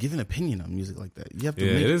can't really give an opinion on music like that. You have to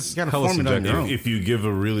it is. You gotta form it on your own. If you give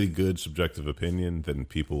a really good subjective opinion, then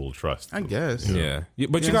people will trust. I guess. Yeah.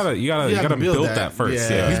 But you gotta build that first.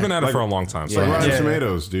 Yeah. He's been at it for a long time. So Rotten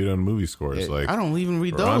Tomatoes, dude, on movie scores. Like I don't even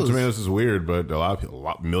read those. Rotten Tomatoes is weird, but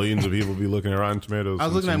millions of people be looking at Rotten Tomatoes. I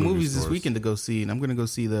was looking at movies this weekend to go see, and I'm gonna go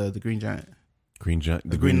see the Green Giant.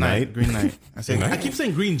 The Green Knight. Green Knight. I keep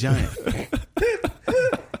saying Green Giant.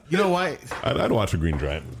 You know why? I'd watch a Green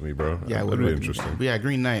Giant with me, bro. Yeah, that'd be interesting. But yeah,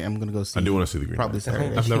 Green Knight. I'm gonna go see. I do want to see the Green probably Knight.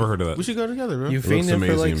 Saturday. I've never heard of that. We should go together, bro. You fiending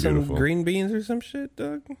for like some beautiful. green beans or some shit,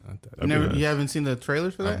 Doug? You haven't seen the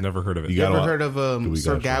trailers for that? I've never heard of it. You ever heard of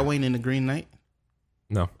Sir Gawain in the Green Knight?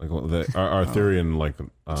 No, like the Arthurian, like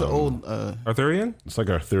it's an old Arthurian. It's like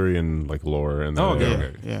Arthurian, like lore, and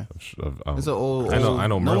okay. It's an old. I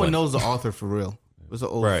know. No one knows the author for real. It's an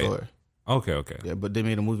old story. Okay. Yeah, but they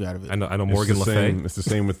made a movie out of it. I know Morgan Le Fay. It's the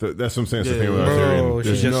same with that's what I'm saying. It's the same with Arthurian.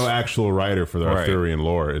 There's no actual writer for the Arthurian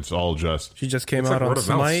lore. It's all just. She just came out on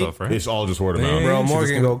Smite. Stuff, right? It's all just word of mouth. Bro,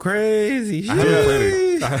 Morgan go crazy. I haven't played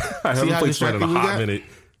it. I haven't played Smite in a hot minute.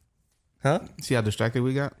 Huh? See how distracted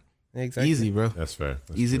we got? Exactly. Easy, bro. That's fair.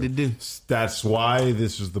 Easy to do. That's why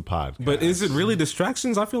this is the podcast. But is it really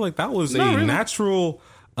distractions? I feel like that was natural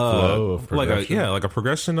flow of progression. like a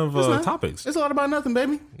progression of topics. It's a lot about nothing,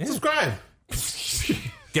 baby. Yeah. Subscribe.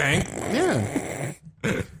 Gang. Yeah.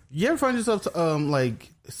 You ever find yourself like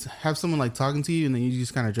have someone like talking to you and then you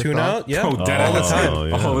just kind of drift tune off? out? Yeah. All the time.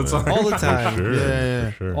 Yeah, all the time. All the time. For sure.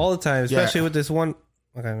 Yeah. For sure. All the time. Especially with this one.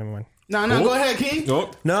 Okay, never mind. No, go ahead, King.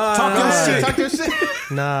 Oh. No, Talk your shit.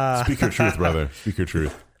 Nah. Speak your truth, brother. Speak your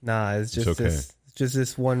truth. Nah, it's just okay.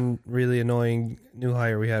 this one really annoying new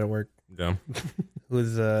hire we had at work. Yeah.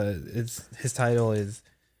 Who's his title is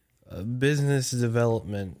business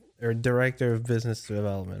development or director of business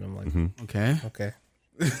development. I'm like, Okay. okay.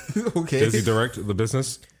 Okay. Does he direct the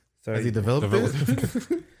business? So Has he developed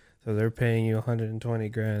it? So they're paying you 120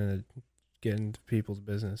 grand to get into people's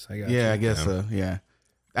business. I got Yeah, you. I guess so. Yeah.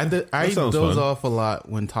 I doze sounds fun. off a lot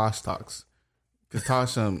when Tosh talks. Because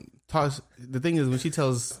Tosh, the thing is, when she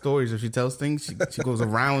tells stories or she tells things, she goes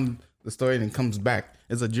around the story and then comes back.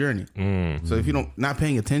 It's a journey. So if you don't not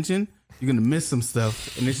paying attention, you're gonna miss some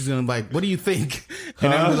stuff, and then she's gonna be like, "What do you think?"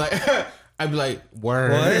 And I'd be like,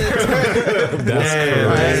 "Word." What?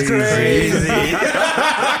 That's crazy.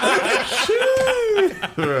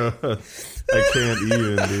 Bro, I can't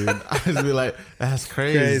even, dude. I just be like, "That's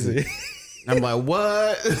crazy." I'm like,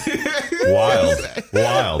 "What?"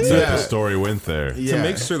 Wild that the story went there. Yeah. To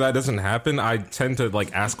make sure that doesn't happen, I tend to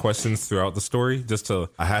like ask questions throughout the story just to.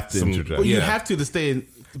 I have to interject. Well, you Yeah. have to stay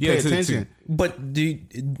pay attention. But do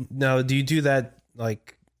you do that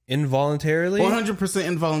like involuntarily, 100%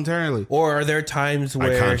 involuntarily. or are there times I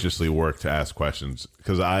where consciously work to ask questions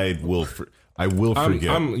because I will forget. I'm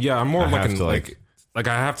more I like have an, to, like I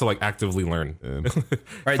have to like actively learn.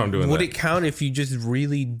 right, I'm doing would that. it count if you just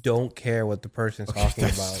really don't care what the person's talking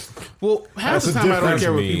about? Well, half the That's a time I don't different-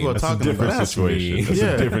 care what me. people are That's a talking different about. situation. That's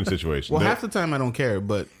Yeah. a different situation. Well, There- half the time I don't care,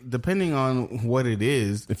 but depending on what it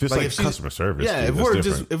is, if it's like she's- customer service, yeah. dude, If that's we're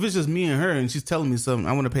different. just if it's just me and her and she's telling me something,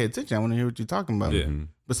 I want to pay attention. I want to hear what you're talking about. Yeah.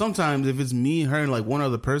 But sometimes if it's me, her, and like one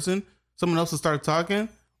other person, someone else will start talking,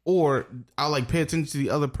 or I'll like pay attention to the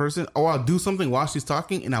other person, or I'll do something while she's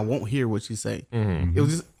talking and I won't hear what she's saying. It will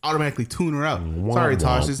just automatically tune her out. Sorry,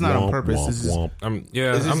 Tosh, it's not on purpose. It's just,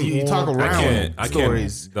 it's just you talk around I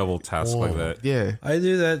stories. can't double task like that. Yeah. I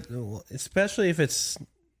do that, especially if it's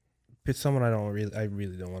someone I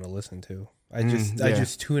really don't want to listen to. I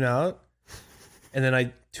just tune out, and then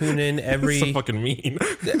I tune in every. So fucking mean.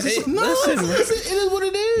 Listen, It is what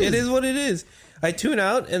it is. it is what it is. I tune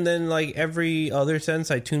out, and then like every other sentence,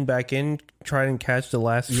 I tune back in, try and catch the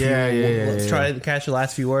last few. Try to catch the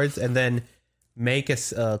last few words, and then make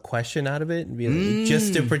a question out of it, and be like,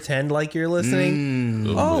 just to pretend like you're listening.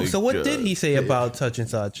 Oh, so what did he say about such and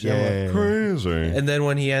such? Yeah. Crazy. And then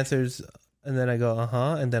when he answers, and then I go,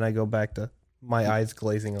 and then I go back to my eyes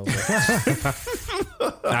glazing over.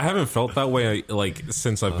 I haven't felt that way like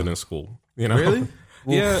since I've been in school. You know? Really?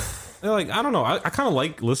 Yeah. Like I don't know. I kind of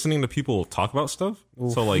like listening to people talk about stuff.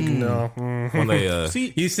 So like No, when they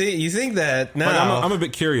See, you think that now? like, I'm a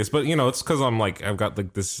bit curious, but you know, it's because I'm like I've got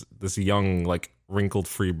like this young like wrinkled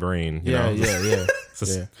free brain. You know? yeah. It's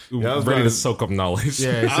just I was ready gonna- to soak up knowledge.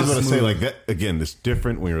 Yeah, it's I was just going to say, smooth. like, that again, it's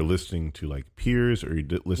different when you're listening to like peers or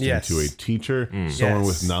you're listening Yes. to a teacher, someone Yes.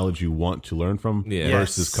 with knowledge you want to learn from, Yeah.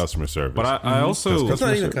 versus Yes. customer service. But I also It's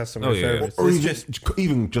not even customer Oh, yeah. service. or It's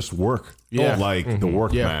even just work. Yeah. Like the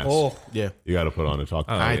work Yeah. mask. oh, yeah. You got to put on to talk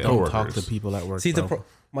to I yeah. don't talk coworkers. to people at work. see the bro.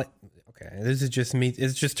 okay. This is just me.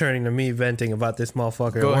 It's just turning to me venting about this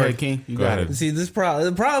motherfucker. Go at work. ahead, King. You Go got ahead. it. See,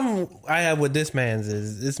 the problem I have with this man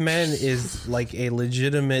is like a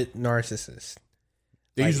legitimate narcissist.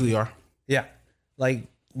 They usually are. Yeah, like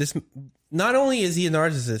this. Not only is he a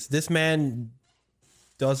narcissist, this man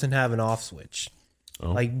doesn't have an off switch.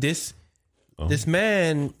 Like this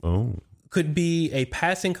man Oh, could be a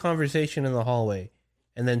passing conversation in the hallway,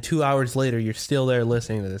 and then 2 hours later, you're still there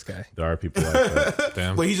listening to this guy. there are people like that.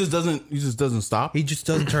 damn. But he just doesn't stop. He just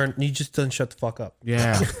doesn't turn. He just doesn't shut the fuck up.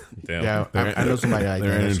 Yeah. Damn. Yeah. I know somebody like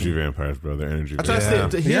They're that. energy vampires, bro. They're energy I try to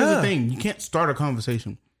vampires. stay. Here's Yeah. the thing: you can't start a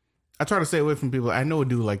conversation. I try to stay away from people. I know a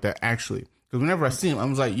dude like that actually, because whenever I see him,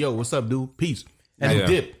 I'm like, "Yo, what's up, dude? Peace." And Yeah.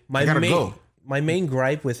 dip. I gotta go. My main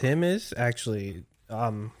gripe with him is actually,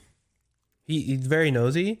 he's very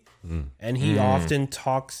nosy, and he often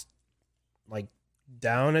talks like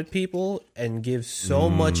down at people and gives so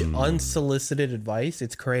much unsolicited advice.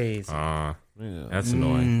 It's crazy. That's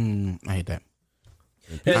annoying. I hate that.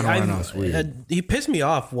 And I don't know, it's weird. he pissed me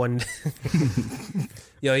off one.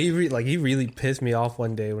 Yo, he really pissed me off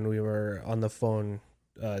one day when we were on the phone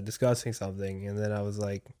discussing something, and then I was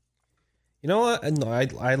like, you know what? And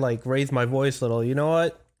I like raised my voice a little. You know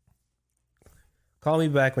what? Call me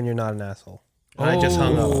back when you're not an asshole. And I just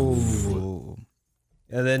hung up. Oh,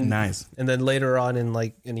 And then nice. And then later on in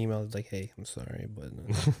like an email, it's like, "Hey, I'm sorry, but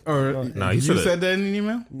Or Nah, you you said that in an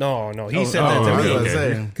email? no, he said Oh, that I was to about me to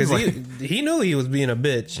say. because he knew he was being a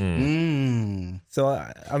bitch. So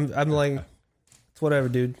I'm like, it's whatever,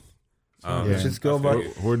 dude. Let's just go about.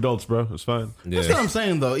 We're adults, bro. It's fine. That's what I'm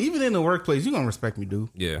saying, though. Even in the workplace, you gonna respect me, dude.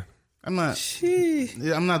 Yeah. I'm not. Gee.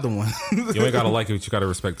 Yeah, I'm not the one. You ain't gotta like it, but you gotta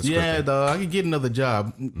respect the script. Yeah, dog. I could get another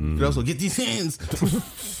job. But also get these hands.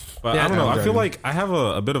 But Yeah, I don't know. I'm I feel joking. like I have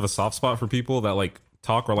a bit of a soft spot for people that like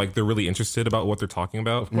talk or like they're really interested about what they're talking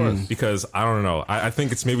about. Of course. Because I don't know. I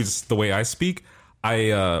think it's maybe just the way I speak.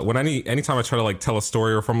 Anytime I try to like tell a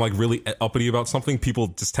story or if I'm like really uppity about something, people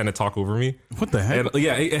just tend to talk over me. What the heck? And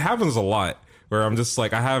yeah, it happens a lot where I'm just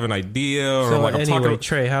like I have an idea or So I'm like I'm anyway, talking.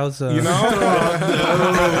 Trey, how's You know,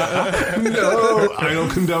 No, I don't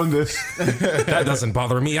condone this. that doesn't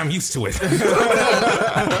bother me. I'm used to it.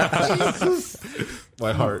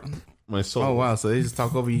 My heart, my soul. Oh wow! So they just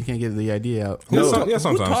talk over you. You can't get the idea out. Yeah, who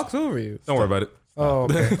sometimes. talks over you? Don't worry about it. Oh,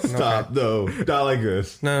 okay. Stop. No, not like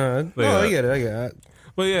this. No. Yeah. I get it.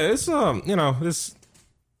 But yeah, it's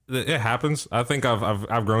it happens. I think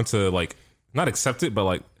I've grown to like not accept it, but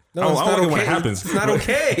like No, I it's don't not like it when okay. it happens. It's not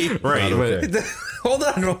okay. Right, Not but okay. Hold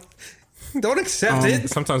on. Don't accept it.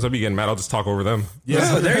 sometimes I'll be getting mad. I'll just talk over them.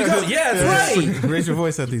 Yeah, there you go. Yeah, that's right. Raise your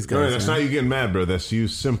voice at these No, guys. that's man. not you getting mad, bro. That's you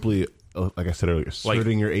simply, like I said earlier,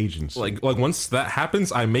 asserting your agency. Like once that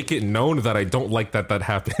happens, I make it known that I don't like that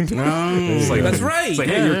happened. It's like That's right. It's like,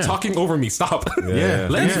 hey, you're talking over me. Stop. Yeah.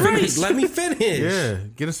 That's Yeah. right. Let me finish. Yeah,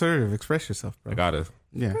 get assertive. Express yourself, bro. I gotta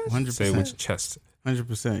Yeah, say it with 100%. your chest.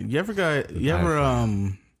 100%. You ever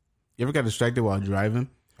got distracted while driving?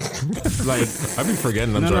 Like, I've been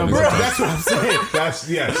forgetting I'm no, driving. bro, sometimes. that's what I'm saying. That's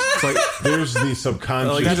yes. It's like there's the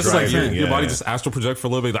subconscious. Like you just like driving, your body yeah. just astral project for a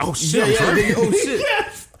little bit. Like, oh shit, Yeah, I'm yeah. driving. Oh shit.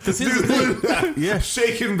 Yes. This is the thing. Yeah,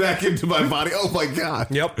 shaking back into my body. Oh my god.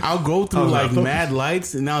 Yep. I'll go through like mad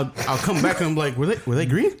lights, and I'll come back and I'm like, were they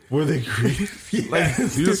green? Were they green? Like,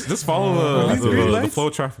 You just follow the lights? flow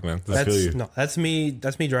of traffic, man. I feel you. That's me.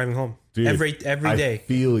 That's me driving home Dude, every I day.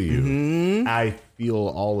 feel you. I feel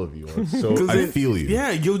all of you. So 'cause I then- feel you. Yeah,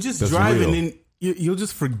 you'll just That's drive real. and then you'll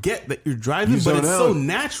just forget that you're driving, You but zone it's so out.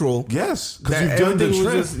 natural. Yes, because That you've done the everything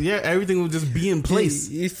will trip. just everything will just be in place.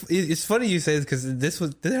 It's funny you say this because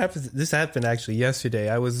this happened actually yesterday.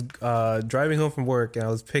 I was driving home from work and I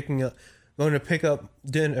was going to pick up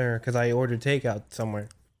dinner because I ordered takeout somewhere,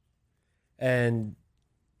 and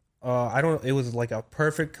it was like a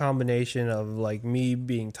perfect combination of like me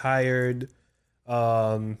being tired,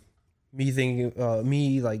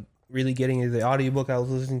 me like really getting into the audiobook I was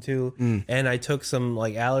listening to, and I took some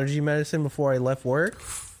like allergy medicine before I left work.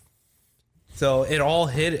 So it all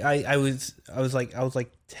hit. I was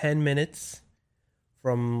like 10 minutes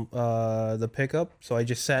from the pickup. So I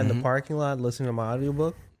just sat in the parking lot listening to my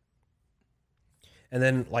audiobook. And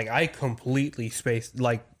then like I completely spaced.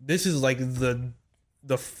 Like this is like the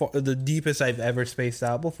deepest I've ever spaced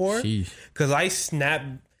out before. Because I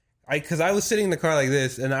was sitting in the car like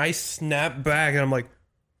this, and I snapped back, and I'm like,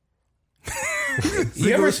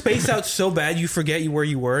 you ever space out so bad you forget where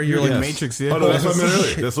you were? You're like, Yes. Matrix, yeah. Oh no, that's what I meant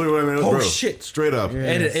earlier. That's literally what I meant. Oh, bro. shit. Straight up.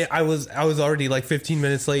 and I was already like 15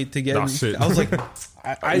 minutes late to get. Nah, shit. I was like,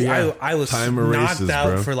 I was Time knocked erases, out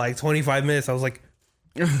bro. for like 25 minutes. I was like,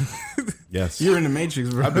 Yes. You're in the Matrix,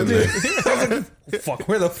 bro. I've been there. fuck,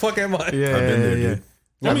 where the fuck am I? Yeah, I've been there, yeah, dude.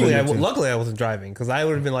 Luckily, I wasn't driving because I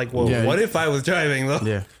would have been like, well, Yeah. what if I was driving though?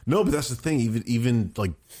 yeah. No, but that's the thing. Even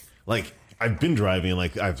like I've been driving, and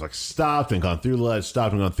like I've like stopped and gone through lights,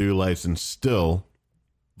 stopped and gone through lights, and still,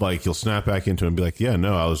 like you'll snap back into it and be like, yeah,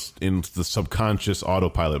 no, I was in the subconscious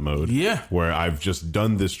autopilot mode. Yeah. where I've just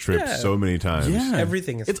done this trip Yeah. so many times. Yeah.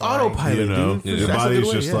 Everything is It's fine. autopilot, You know, dude. your That's a body's good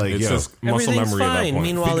way, just yeah. like, It's yo, just muscle Everything's memory at that fine. point.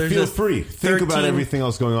 Meanwhile, there's feel a free. Think about 13 everything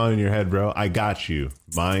else going on in your head, bro. I got you.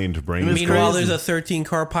 Mind, brain. is Meanwhile, crazy. there's a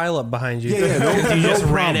 13car pileup behind you. Yeah, no- Because you no just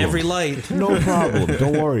ran problem. every light. No problem.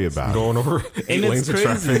 Don't worry about it. Going over 8 And lanes it's of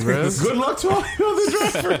crazy, traffic. bro. Good luck to all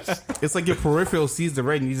the other drivers. It's like your peripheral sees the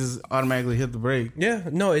brake and you just automatically hit the brake. Yeah,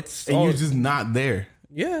 no, it's And all, you're just not there.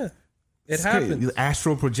 yeah, it It's crazy. happens. You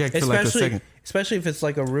astral project for like a second. Especially if it's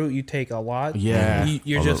like a route you take a lot. Yeah.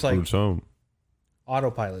 You're just like home.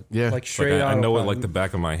 autopilot. Yeah. like Like straight. I know it autopilot. like the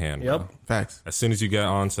back of my hand. Yep. bro. Facts. As soon as you get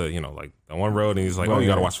onto like the one road, and he's like, Oh, "Oh, you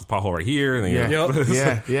got to yeah. watch the pothole right here," and then Yeah. you're-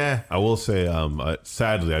 Yep. Yeah. I will say,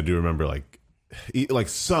 sadly, I do remember like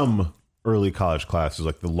some early college classes,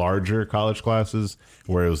 like the larger college classes,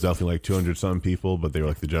 where it was definitely like 200 some people, but they were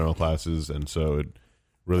like the general classes, and so it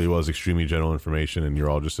really was extremely general information, and you're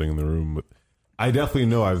all just sitting in the room. But I definitely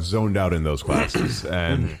know I've zoned out in those classes,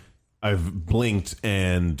 and I've blinked,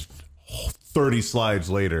 and 30 slides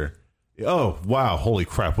later, oh wow, holy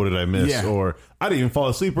crap, what did I miss? Yeah. Or I didn't even fall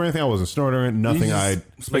asleep or anything. I wasn't snoring, nothing. You I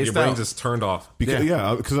just like your spaced brain out. just turned off. because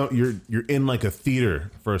Yeah. because you're in like a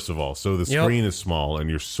theater first of all, so the Yep. screen is small and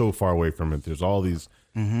you're so far away from it. There's all these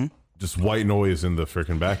just white noise in the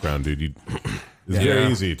freaking background, dude. It's very Yeah.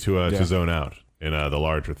 easy to Yeah. zone out in the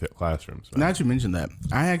larger classrooms. Now that you mentioned that,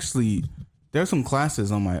 there are some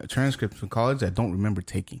classes on my transcripts from college I don't remember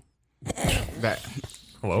taking. That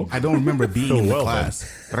Hello. I don't remember being in the well, class,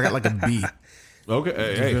 but I got like a B. Okay,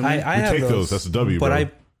 hey, I we have take those. That's a W, but bro.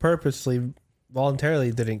 I purposely,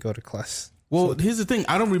 voluntarily didn't go to class. Well, here's the thing.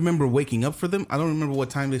 I don't remember waking up for them. I don't remember what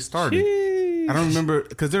time they started. I don't remember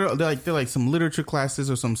because they're like some literature classes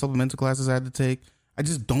or some supplemental classes I had to take. I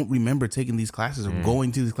just don't remember taking these classes or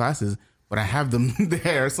going to these classes, but I have them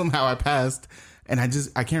there. Somehow I passed, and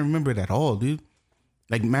I can't remember it at all, dude.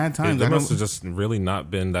 Like mad times. They must have just really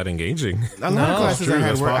not been that engaging. A lot of classes I had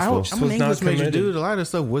that's were possible. out. I'm an Was not English major, committed. dude. A lot of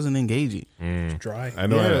stuff wasn't engaging. Dry. I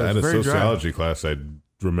know Yeah, I it had was a very dry. sociology class I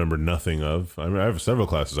remember nothing of. I mean, I have several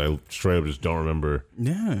classes I straight up just don't remember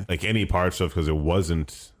Yeah. like any parts of because it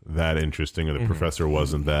wasn't that interesting or the professor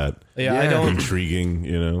wasn't that Yeah, I Yeah. don't. intriguing,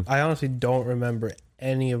 you know. I honestly don't remember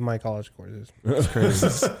any of my college courses. It's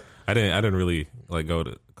crazy. I didn't really like go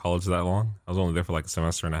to college that long. I was only there for like a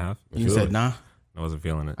semester and a half. You said nah. I wasn't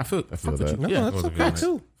feeling it. I feel feel with that. you. No, Yeah, that's wasn't okay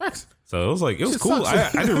feeling too. facts. So it was like it was Shit cool.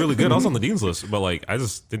 sucks. I did really good. I was on the dean's list, but like I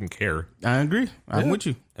just didn't care. I agree. I'm with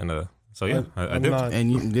you. And so yeah, I I'm did. not-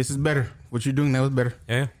 And this is better. What you're doing now is better.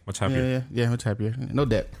 Yeah, much happier. Yeah, much happier. No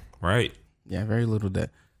debt. Right. Yeah, very little debt.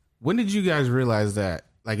 When did you guys realize that?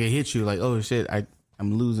 Like it hit you, like, oh shit,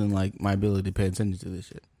 I'm losing like my ability to pay attention to this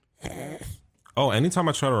shit. Oh, anytime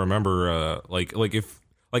I try to remember, like if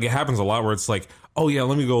like it happens a lot where it's like, oh yeah,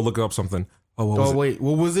 let me go look up something. Oh, what was Oh it? wait,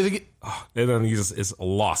 what was it again? And then it's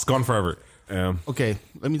lost, gone forever. Okay,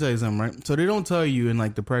 let me tell you something, right? So they don't tell you in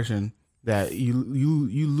like depression that you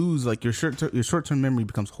lose like your short term memory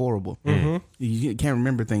becomes horrible. Mm-hmm. You can't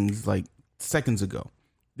remember things like seconds ago.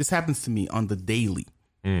 This happens to me on the daily.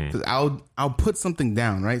 Because I'll put something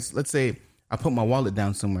down, right? So let's say I put my wallet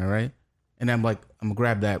down somewhere, right? And I'm like, I'm gonna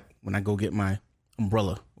grab that when I go get my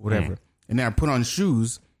umbrella, or whatever. And then I put on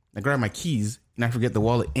shoes, I grab my keys, and I forget the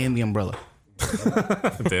wallet and the umbrella.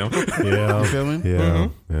 Damn. Yeah. You feel me? Yeah.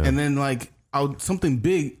 Yeah. And then like something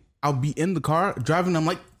big, I'll be in the car driving. I'm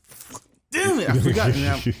like, damn it, I forgot. And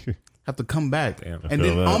I have to come back. Damn. And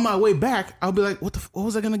then on my way back, I'll be like, what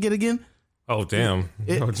was I gonna get again? Oh damn.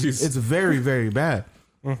 Oh jeez. It's very, very bad.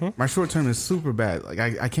 My short term is super bad. Like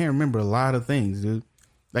I can't remember a lot of things, dude.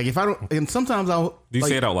 Like if I don't, and sometimes I'll. Do you like,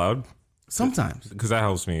 say it out loud? Sometimes. Because that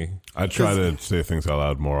helps me. I try to say things out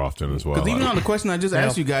loud more often as well. Because even on the question I just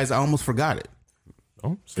asked you guys, I almost forgot it.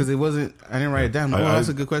 Oh, Because it wasn't, I didn't write it down. That's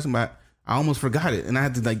a good question, but I almost forgot it. And I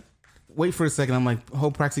had to like wait for a second. I'm like,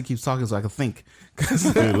 hope Praxi keeps talking so I can think.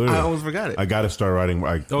 Because I almost forgot it. I got to start writing.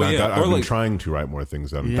 I've Or been like- trying to write more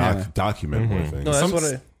things down, Yeah. document more things. No, that's Some- what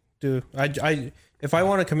I do. I if I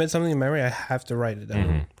want to commit something in memory, I have to write it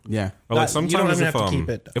down. Yeah. Or like That- you don't sometimes even if have to keep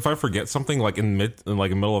it. if I forget something like in the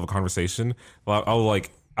middle of a conversation,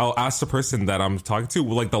 I'll ask the person that I'm talking to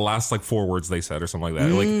like the last like 4 words they said or something like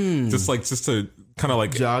that. Like just to kind of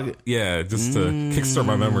like Jog it. Yeah, just to kickstart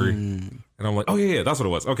my memory. And I'm like, oh yeah, that's what it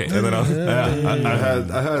was. Okay, and then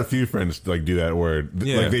I had a few friends like do that where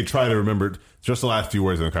like they try to remember just the last few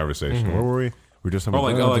words in the conversation. Where were we? We're just or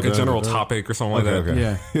like a general topic or something like that. Okay.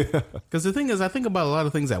 Yeah. Because the thing is, I think about a lot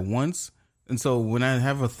of things at once. And so when I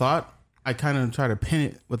have a thought, I kind of try to pin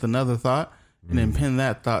it with another thought and then pin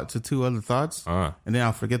that thought to 2 other thoughts. And then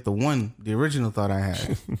I'll forget the original thought I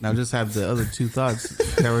had. And I'll just have the other 2 thoughts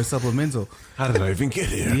that were supplemental. How did I even get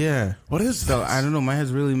here? Yeah. What is So this? I don't know. My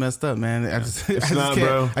head's really messed up, man. I just not, can't,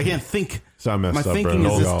 bro. I can't think. It's not messed My up, bro. thinking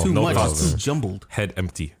is just too no much. thoughts. It's too jumbled. Head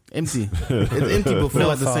empty. Empty. It's empty but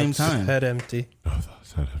full at the same thoughts, time. Head empty.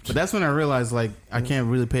 But that's when I realized like I can't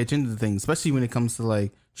really pay attention to things, especially when it comes to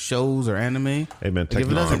like shows or anime. Hey man, Like,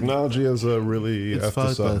 if it doesn't- technology has really It's effed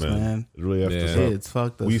us fucked up, us, man. It really effed us Yeah. up. It's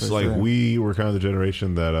fucked us. We for like sure. we were kind of the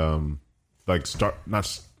generation that like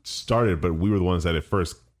started, but we were the ones that at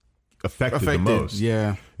first affected the most.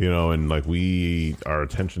 Yeah. You know, and like our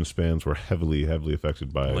attention spans were heavily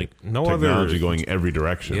affected by Like, no technology other- going every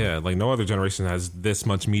direction. Yeah, like no other generation has this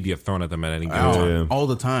much media thrown at them at any given All, time. Yeah. all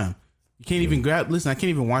the time. You can't even grab. Listen, I can't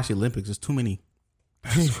even watch the Olympics. There's too many.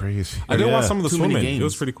 That's crazy. I did watch some of the Too many swimming. It games.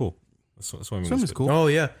 was pretty cool. Swimming Swimming's was cool. Oh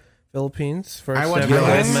yeah, Philippines first I watched ever the gold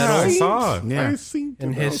last- medal I saw. Yeah. I seen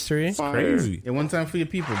in that was history. fire. Crazy. Yeah, one time for your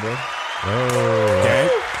people, bro.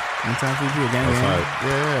 Oh, One time for your people. Gang, That's gang. hype.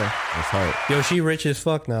 Yeah. that's hype. Yo, she rich as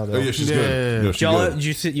fuck now though. Oh, yeah, she's Yeah. good. Yo, she's y'all, good. did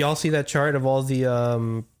you see, y'all see that chart of all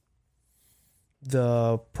the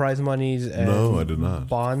prize monies and No, I did not.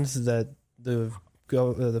 bonds that the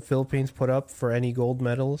Philippines put up for any gold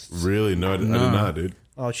medalists? Really? No, I did not, dude.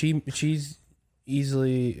 Oh, she's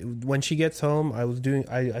easily when she gets home.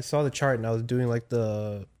 I saw the chart and I was doing like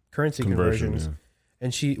the currency Conversion, conversions. yeah.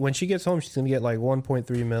 And when she gets home, she's gonna get like 1.3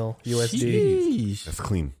 mil USD. Sheesh. That's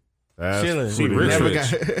clean. That's Chilling. She pretty rich, Never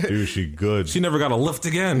good. got. Dude, she good. She never got a lift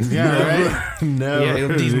again. Yeah, right. never. Yeah,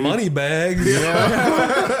 these money bags.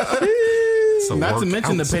 So to Not to work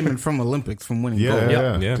mention the out. payment from Olympics from winning Yeah, gold.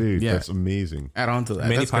 yeah, Yeah. dude, Yeah. that's amazing. Add on to that.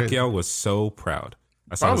 Manny That's crazy. Pacquiao was so proud.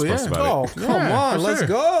 I saw his Probably, post yeah. about Oh, it. come Yeah, on, for let's sure.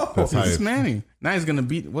 go. That's This is hype. Manny. Now he's gonna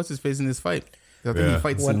beat what's his face in this fight. I think Yeah. he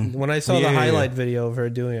fights soon. When I saw the Yeah. highlight video of her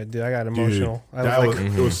doing it, dude, I got Dude, emotional. I that was like,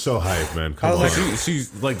 it was so hype, man. Come I on. was like,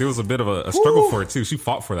 She's like, there was a bit of a struggle for it too. She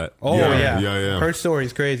fought for that. oh Yeah, yeah. yeah. Her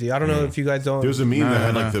story's crazy. I don't know if you guys don't. There was a meme that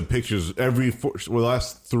had nah. like the pictures the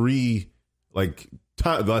last 3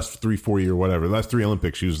 the last 3-4 year whatever, the last 3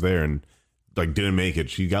 Olympics she was there and like didn't make it.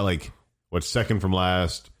 She got like second from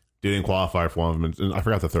last, didn't qualify for one of them. And I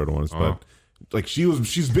forgot the third ones, but like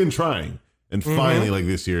she's been trying, and finally like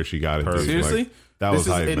this year she got it. Dude. Seriously? Like, that This was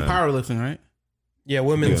is hype, in man. powerlifting, right? Yeah,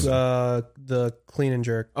 women's the clean and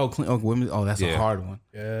jerk. Oh, women. Oh, that's a Yeah. hard one.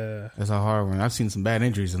 Yeah. That's a hard one. I've seen some bad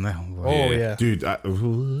injuries in that one. Boy. Oh Yeah. yeah. Dude, Like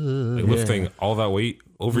lifting all that weight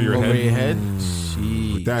over your Over head. your head.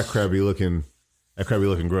 Jeez. that crabby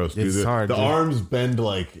looking gross, dude. It's hard, the dude. arms bend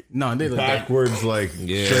like No, they look backwards, like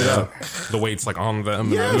Yeah, straight up. the weight's like on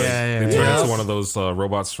them. Yes. And Yeah, they yeah, turn yeah. into one of those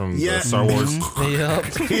robots from Yes. Star Wars. Yep.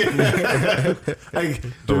 Like,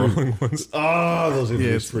 The dude, rolling ones. oh, those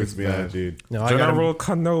images it's freaks me bad. out, dude. No, I got General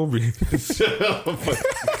Kenobi.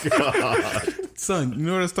 Son, you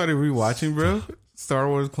know what I started rewatching, bro? Star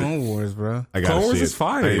Wars Clone Wars, bro. I gotta Clone Wars see is it.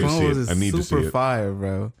 fire. I need to Clone see Wars it. is I need to see super it. fire,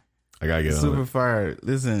 bro. I gotta get on Super it. fire.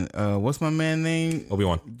 Listen, what's my man name?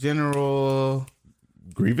 Obi-Wan. General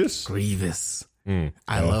Grievous? Grievous.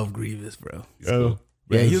 I love Grievous, bro. Oh,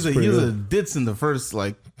 Yeah, he was that's a pretty ditz in the first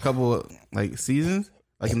couple seasons.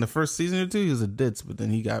 Like in the first season or two, he was a ditz, but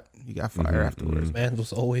then he got fired afterwards. man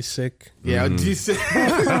was always sick. Yeah, Jesus.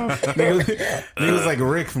 He was like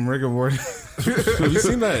Rick from Rick and Morty. Have you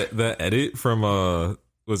seen that edit from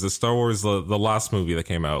was it Star Wars the last movie that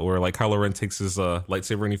came out where like Kylo Ren takes his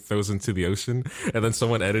lightsaber and he throws it into the ocean and then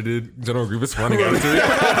someone edited General Grievous running after it.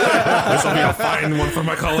 This will be a fine one for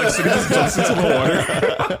my collection. He just jumps into the water.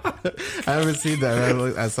 I haven't seen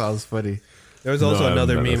that. I saw it was funny. There was also No,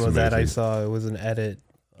 another that's meme of that I amazing. saw. It was an edit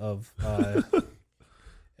of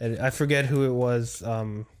and I forget who it was.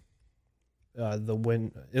 It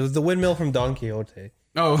was the windmill from Don Quixote.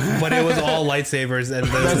 Oh, But it was all lightsabers, and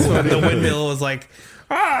the windmill was like,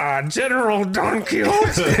 General Don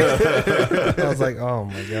Quixote. I was like, oh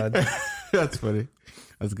my god. that's funny.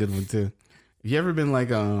 That's a good one too. Have you ever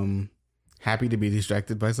been happy to be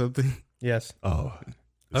distracted by something? Yes. Oh,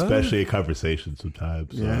 especially a conversation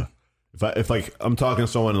sometimes. Yeah. If like I'm talking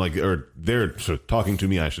to someone or they're talking to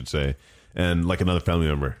me, I should say, and like another family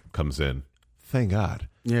member comes in, thank God.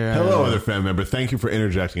 Yeah. Hello, other family member. Thank you for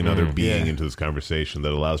interjecting another being Yeah. into this conversation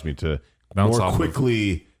that allows me to Bounce more off of.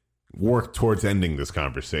 quickly work towards ending this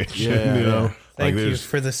conversation. Yeah, you know, yeah. Thank you there's-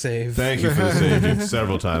 for the save. Thank you for the save, dude.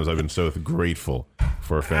 Several times I've been so grateful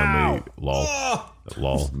for a family.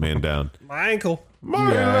 Lol, man down. My ankle.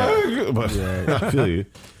 Yeah. But I feel you.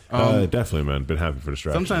 Definitely, man. Been happy for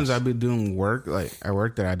distractions. Sometimes I'll be doing work at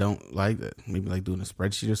work that I don't like, that maybe doing a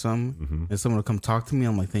spreadsheet or something, and someone will come talk to me.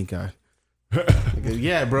 I'm like, thank God.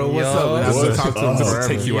 Yeah, bro, what's Yo. up? And I just talk to him Just forever.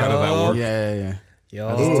 take you out of that work. Yeah. Yo.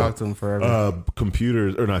 I just talk to him forever.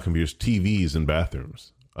 computers or not computers, TVs in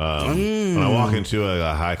bathrooms. When I walk into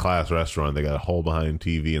a high class restaurant, they got a hole behind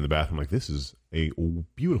TV in the bathroom. Like, this is a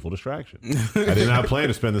beautiful distraction. I did not plan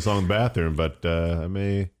to spend this long in the bathroom, but I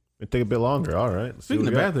may take a bit longer. All right. Let's see Speaking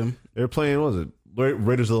what of we got. bathroom, They were playing, what was it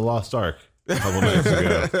Raiders of the Lost Ark a couple minutes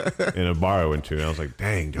ago in a bar I went to, and I was like,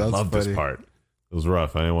 dang, dude, I That's love this funny. part. It was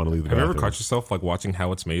rough. I didn't want to leave the Have you bathroom. ever caught yourself watching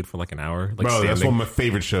How It's Made for an hour? Like Bro, that's standing? one of my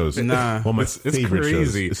favorite shows. Nah. One of my It's favorite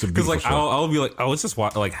crazy shows. It's a because beautiful show. I'll be like, let's just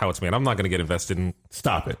watch How It's Made. I'm not gonna get invested in,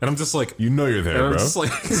 Stop it. and I'm just like, You know you're there, and I'm bro. just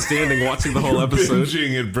like standing watching the whole episode.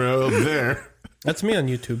 Binging it, bro. I'm there. That's me on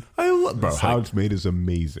YouTube. I love, bro. How It's Made is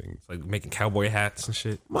amazing. It's like making cowboy hats and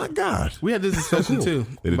shit. My God. we had this discussion too.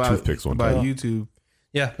 They did about- toothpicks one about time. YouTube.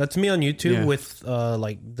 Yeah, that's me on YouTube Yeah. with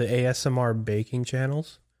the ASMR baking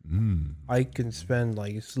channels. I can spend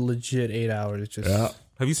it's legit 8 hours just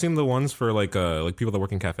Have you seen the ones for like people that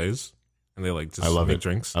work in cafes and they just I love make it.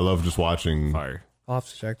 drinks? I love just watching. Fire. I'll have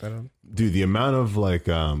to check that out. Dude, the amount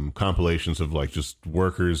of compilations of just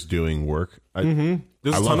workers doing work. There's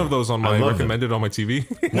I a love ton it. of those on I my love recommended on my TV.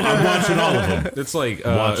 Well, I'm watching all of them. It's like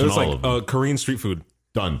Watching it was all of them. Korean street food.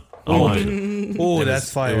 Done. I'm watching. Oh, It that's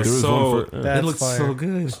was- fire. It was was so. one for- It That's looks fire. so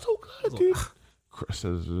good. So good, dude. Chris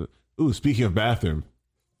says, ooh, speaking of bathroom.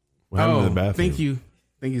 What happened to the bathroom?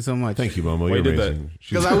 Thank you so much. Thank you, Momo. Why You're you did that? amazing.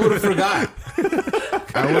 Because I would have forgot.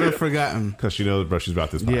 I would have forgotten. Because she knows, bro, she's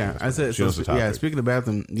about this podcast. Yeah, I said. She knows the topic. Speaking of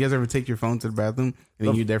bathroom, you guys ever take your phone to the bathroom and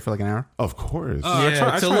then you're there for an hour? Of course. I Yeah,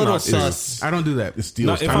 try it's a not little to. sus. I don't do that. It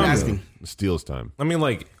steals if time. I'm asking. It steals time. I mean,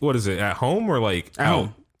 what is it at home or At out?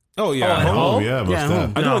 home. Oh yeah. Oh, yeah, most Yeah,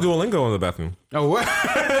 def. I do a Duolingo in the bathroom. Oh, what?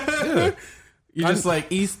 You're just like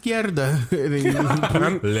izquierda. And then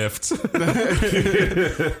you- Left.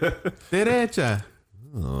 Derecha.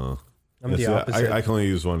 I'm the opposite. I can only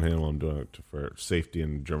use one hand while I'm doing it for safety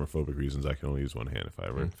and germophobic reasons. I can only use one hand if I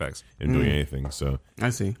ever Facts. am doing anything. So I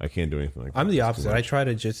see. I can't do anything like that. I'm the It's too opposite. much. I try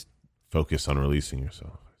to just Focus on releasing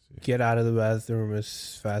yourself. get out of the bathroom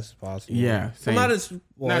as fast as possible. Yeah, Well, same. not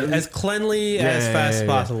as cleanly Yeah, as yeah, fast yeah, as yeah.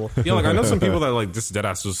 possible. Yeah, like I know some people that like just dead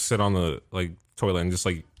ass just sit on the like toilet and just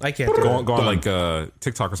like I can't do go that. on like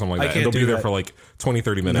TikTok or something like I that. can't And they'll do be there that. for like 20,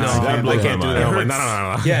 30 minutes. No, That I blows can't my do mind. that. I'm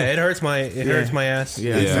like, no. Yeah, it hurts my hurts my ass.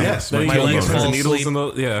 Yeah. Yes, Then my you legs put the fall needles asleep. in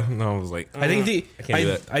the no, I was like, I think I can't do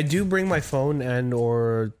that. I do bring my phone and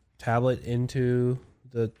or tablet into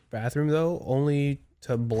the bathroom though, only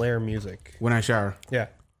to blare music. When I shower. Yeah.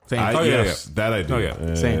 Same. Yes, that I do. Oh,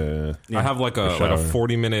 yeah. Same. I have like a shower.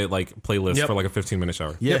 40-minute like playlist Yep. for like a 15-minute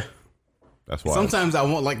shower. Yeah. That's why. Sometimes I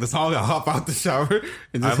won't like the song. I'll hop out the shower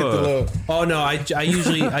and just I've, hit the little. Oh no, I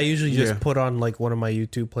usually just Yeah. put on like one of my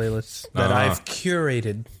YouTube playlists that I've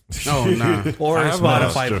curated Oh, nah. or I a have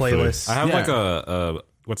Spotify a- playlist. I have Yeah. like a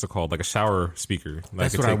what's it called? Like a shower speaker. That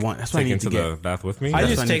That's I could what I take, want. That's what I take need into to the get. bath with me. I That's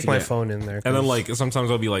just what I need take to my get. phone in there. And then 'cause like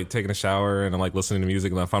sometimes I'll be like taking a shower and I'm like listening to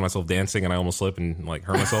music and I find myself dancing and I almost slip and like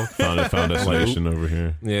hurt myself. found a destination over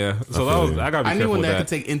here. Yeah. So feel that was you. I gotta be I need careful one with that I that.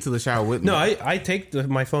 could take into the shower with me. no, I take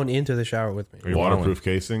my phone into the shower with me. You're Waterproof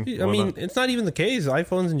casing. I mean, it's not even the case.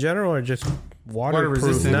 iPhones in general are just waterproof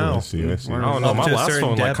resistant. now. I see. I don't know. Up My to a last certain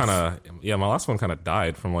phone like depth. my last one kind of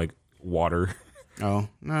died from like water, Oh,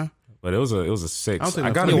 nah. but it was a I don't 6. think I that's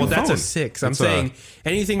got good. a Yeah, new well, that's phone. a 6. I'm It's saying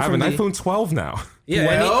anything I have from an the iPhone 12 now.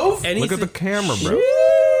 yeah, 12? anything, Look at the camera, bro.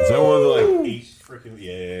 Is that one of the like 8 freaking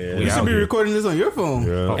You Yeah. should be Dude. recording this on your phone.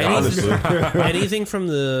 Yeah. Honestly. anything from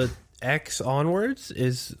the X onwards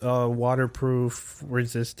is waterproof,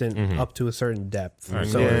 resistant up to a certain depth.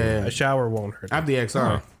 So Yeah. a shower won't hurt. I have the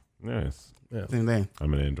XR. Nice. Same thing.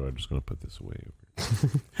 I'm an Android. I'm just gonna put this away.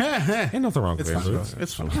 Ain't nothing wrong with It's fine, Androids. bro.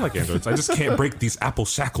 It's fine. I like Androids. I just can't break these Apple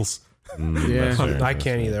shackles. Yeah. I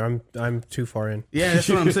can't either. I'm too far in. Yeah, that's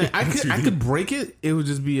what I'm saying. I could break it. It would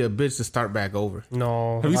just be a bitch to start back over.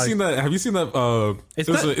 No. Have you seen that? Have you seen that? It's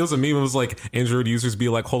it was not- it was a meme. It was like Android users be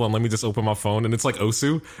like, "Hold on, let me just open my phone," and it's like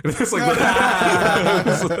Osu. And it's like,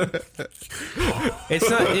 It's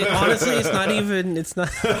not. Honestly, it's not even. It's not.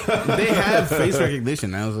 They have face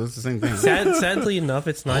recognition now, so it's the same thing. Sadly enough,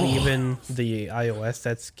 it's not even the iOS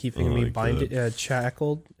that's keeping me God.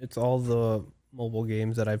 shackled. It's all the mobile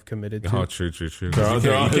games that I've committed to. oh, true. They're all-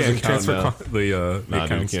 they're all You his can't account transfer now. the Nah, dude, you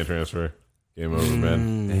accounts. can't transfer. Game over,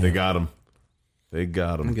 man. They got him. They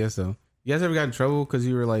got I him. guess so. You guys ever got in trouble because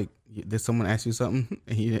you were like, did someone ask you something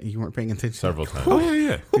and you weren't paying attention? Several times. Oh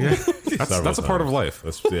yeah. That's Several a part of times. life.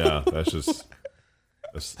 That's just.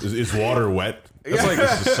 Is water wet? It's like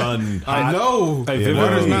is the sun hot? I know. I Yeah, vividly,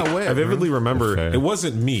 water's not wet, I vividly remember Fair. it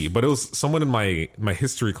wasn't me, but it was someone in my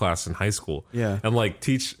history class in high school. Yeah. and like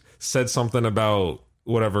teach said something about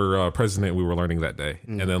whatever president we were learning that day,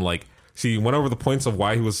 and then like she went over the points of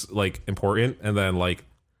why he was like important, and then like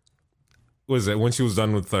was it when she was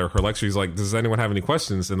done with her lecture? She's like, "Does anyone have any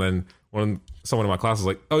questions?" And then someone in my class was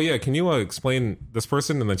like, "Oh yeah, can you explain this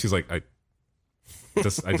person?" And then she's like, "I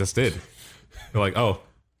just did." They're like, "Oh,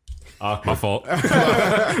 my fault." My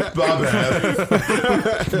bad.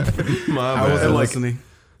 My I wasn't bad. listening.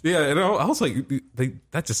 Yeah, and I was like,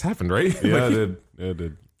 that just happened, right? Yeah, Like, it did. It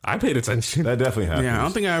did. I paid attention. That definitely happened. Yeah, I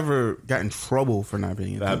don't think I ever got in trouble for not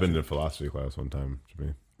paying that attention. happened in philosophy class one time to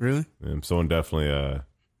me. Really? And someone definitely,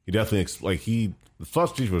 he definitely the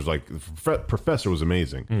philosophy teacher was like, the professor was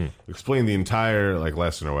amazing. Explained the entire like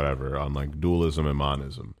lesson or whatever on like dualism and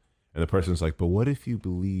monism. And the person's like, but what if you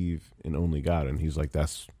believe in only God? And he's like, I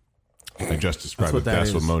just described what it. that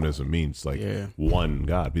That's what is. monism means. Like Yeah. one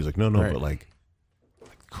God. He's like, no, Right. but like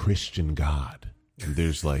Christian God. And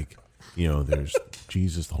there's like, there's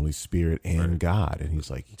Jesus, the Holy Spirit, and God. And he's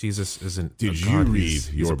like, Jesus isn't. did a you God, read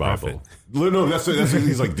he's your a prophet. Bible? No, that's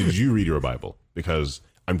he's like, did you read your Bible? Because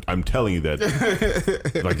I'm telling you that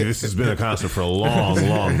like this has been a concept for a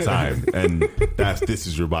long time, and this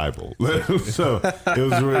is your Bible. So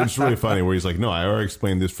it's really funny where he's like, no, I already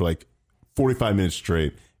explained this for like 45 minutes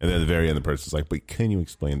straight, and then at the very end the person's like, but can you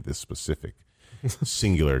explain this specific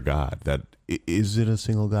singular God? That is it a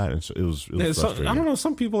single God? And so it was Yeah, frustrating. I don't know.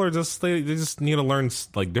 Some people are just they just need to learn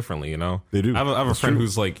like differently. You know, They do. I have a That's friend true.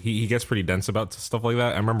 who's like he gets pretty dense about stuff like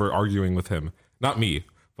that. I remember arguing with him, not me,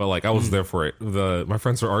 but like I was there for it. My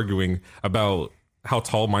friends were arguing about how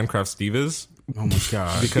tall Minecraft Steve is Oh my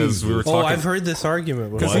god! because we were Oh, talking. I've heard this argument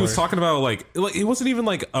before. Because he was talking about like it wasn't even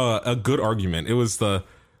like a good argument. It was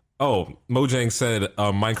Oh, Mojang said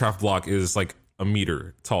a Minecraft block is like a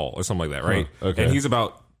meter tall or something like that, right? Huh, okay. And he's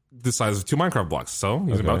about the size of 2 Minecraft blocks, so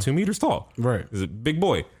he's about 2 meters tall. Right. He's a big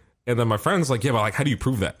boy. And then my friend's like, yeah, but like, how do you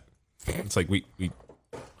prove that? It's like we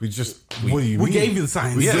what do you We mean? gave you the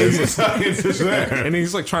science. yeah, The science is there. and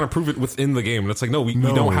he's like trying to prove it within the game, and it's like, no, we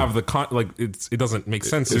don't have the it doesn't make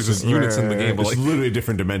sense. There's just units in the game, but It's like, literally a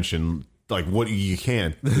different dimension. Like what you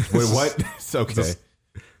can't. Wait, what? It's okay.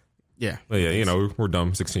 Yeah. but yeah, you know, we're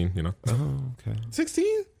dumb. 16, you know. Oh, okay.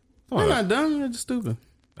 16? We're not dumb. We're just stupid.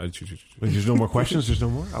 Wait, there's no more questions. There's no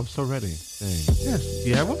more. I'm so ready. Dang. Yes. Do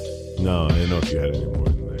you have one? No, I didn't know if you had any more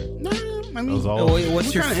in there. No. I That mean, was Oh, all wait, what's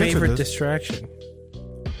What your kind of answer favorite this? distraction?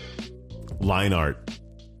 line art,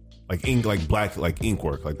 like ink, like black, like ink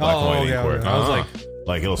work, like black and white ink work. I was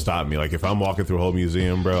like, It'll stop me. Like if I'm walking through a whole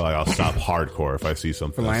museum, bro, like I'll stop hardcore if I see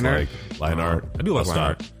something For line that's art? like line art. I do love I'll line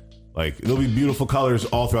art. stop. Like there'll be beautiful colors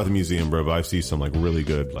all throughout the museum, bro. But I see some like really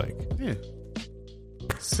good, like yeah.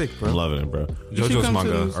 Sick, I'm bro. loving it, bro. should JoJo's come to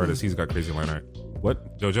manga this- artist, he's got crazy line art.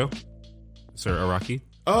 What? JoJo? Sir Araki?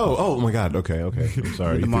 Oh my God. Okay. I'm sorry. The You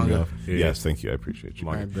threw me manga. off. Yeah. Yes, thank you. I appreciate you.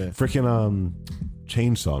 I bet. Freaking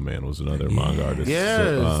Chainsaw Man was another manga artist. Yeah,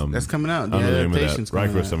 So, that's coming out. I The don't know the name of adaptation's that. Right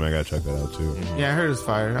coming for out. something. I gotta check that out too. Yeah, I heard it's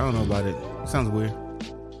fire. I don't know about it. It sounds weird.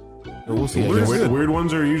 But we'll see. I The guess. weird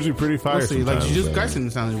ones are usually pretty fire. We'll see. Like sometimes, Jujutsu man.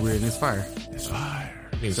 Kaisen sounded weird and it's fire. It's fire.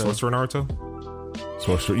 You mean Sorcerer Naruto?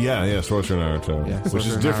 Sorcerer, Sorcerer Naruto, Yeah, which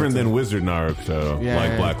is Sorcerer different Naruto. than Wizard Naruto, Yeah, like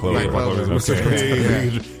yeah. Black Clover. Like Black Clover.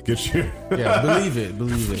 Okay, Yeah. get your Yeah, believe it.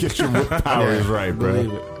 Believe it. get your powers Yeah, right, believe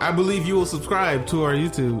bro. it. I believe you will subscribe to our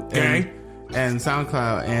YouTube Gang. and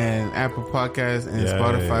SoundCloud and Apple Podcasts and Yeah,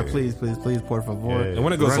 Spotify. yeah. Please, por favor. Yeah. And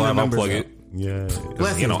when it goes Run the live, I'll numbers plug up. it. Yeah.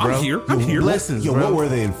 Blessings, You know, bro. I'm here. I'm here. Blessings, Yo, bro. what were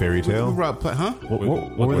they in Fairy We Tale? brought huh? What were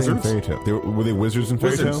Like they in wizards? Fairy Tale? Were they wizards in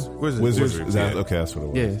Fairy Wizards. Tale? Wizards. Wizards. Wizards, Is that, yeah. okay, that's what it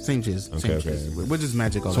was. Yeah, same jizz. Same Okay, jizz. okay. Which is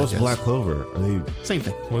magic all So that what's jazz. Black Clover? Are they? Same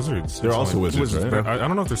thing. Wizards. They're also wizards, Wizards, right? bro. I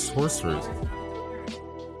don't know if they're sorcerers.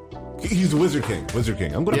 He's the Wizard King. Wizard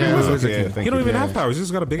King. I'm gonna Yeah, be Wizard Wizard King. King. Thank He don't you. even Yeah. have powers. He's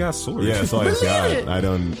just got a big ass sword. Yeah, that's all he's got. Believe it. I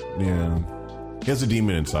don't. Yeah. He has a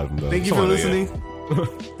demon inside him, though. Thank you for Something like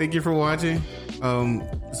listening. Thank you for watching.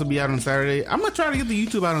 This will be out on Saturday. I'm gonna try to get the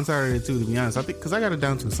YouTube out on Saturday too. To be honest, I think because I got it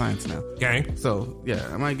down to a science now. Gang. So yeah,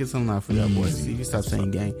 I might get something out for y'all boys. If you stop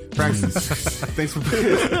saying gang. Praxis. thanks for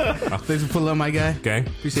pulling up, my guy. Gang.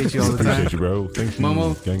 Appreciate you all the time. Appreciate you, bro. Thank you.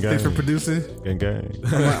 Momo, Gang, gang. thanks for producing. Gang, gang.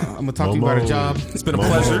 I'm gonna talk to you about a Momo. job. It's been a Momo.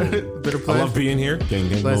 pleasure. Been a I pleasure. love being here. Gang,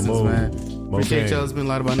 gang. Blessings, Momo. man. Mo Appreciate gang. y'all. It's been a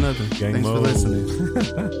lot about nothing. Gang Thanks Mo. for listening.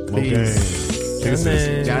 Mo gang. Peace.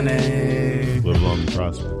 Kisses. Johnny. Live long and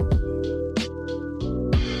prosper.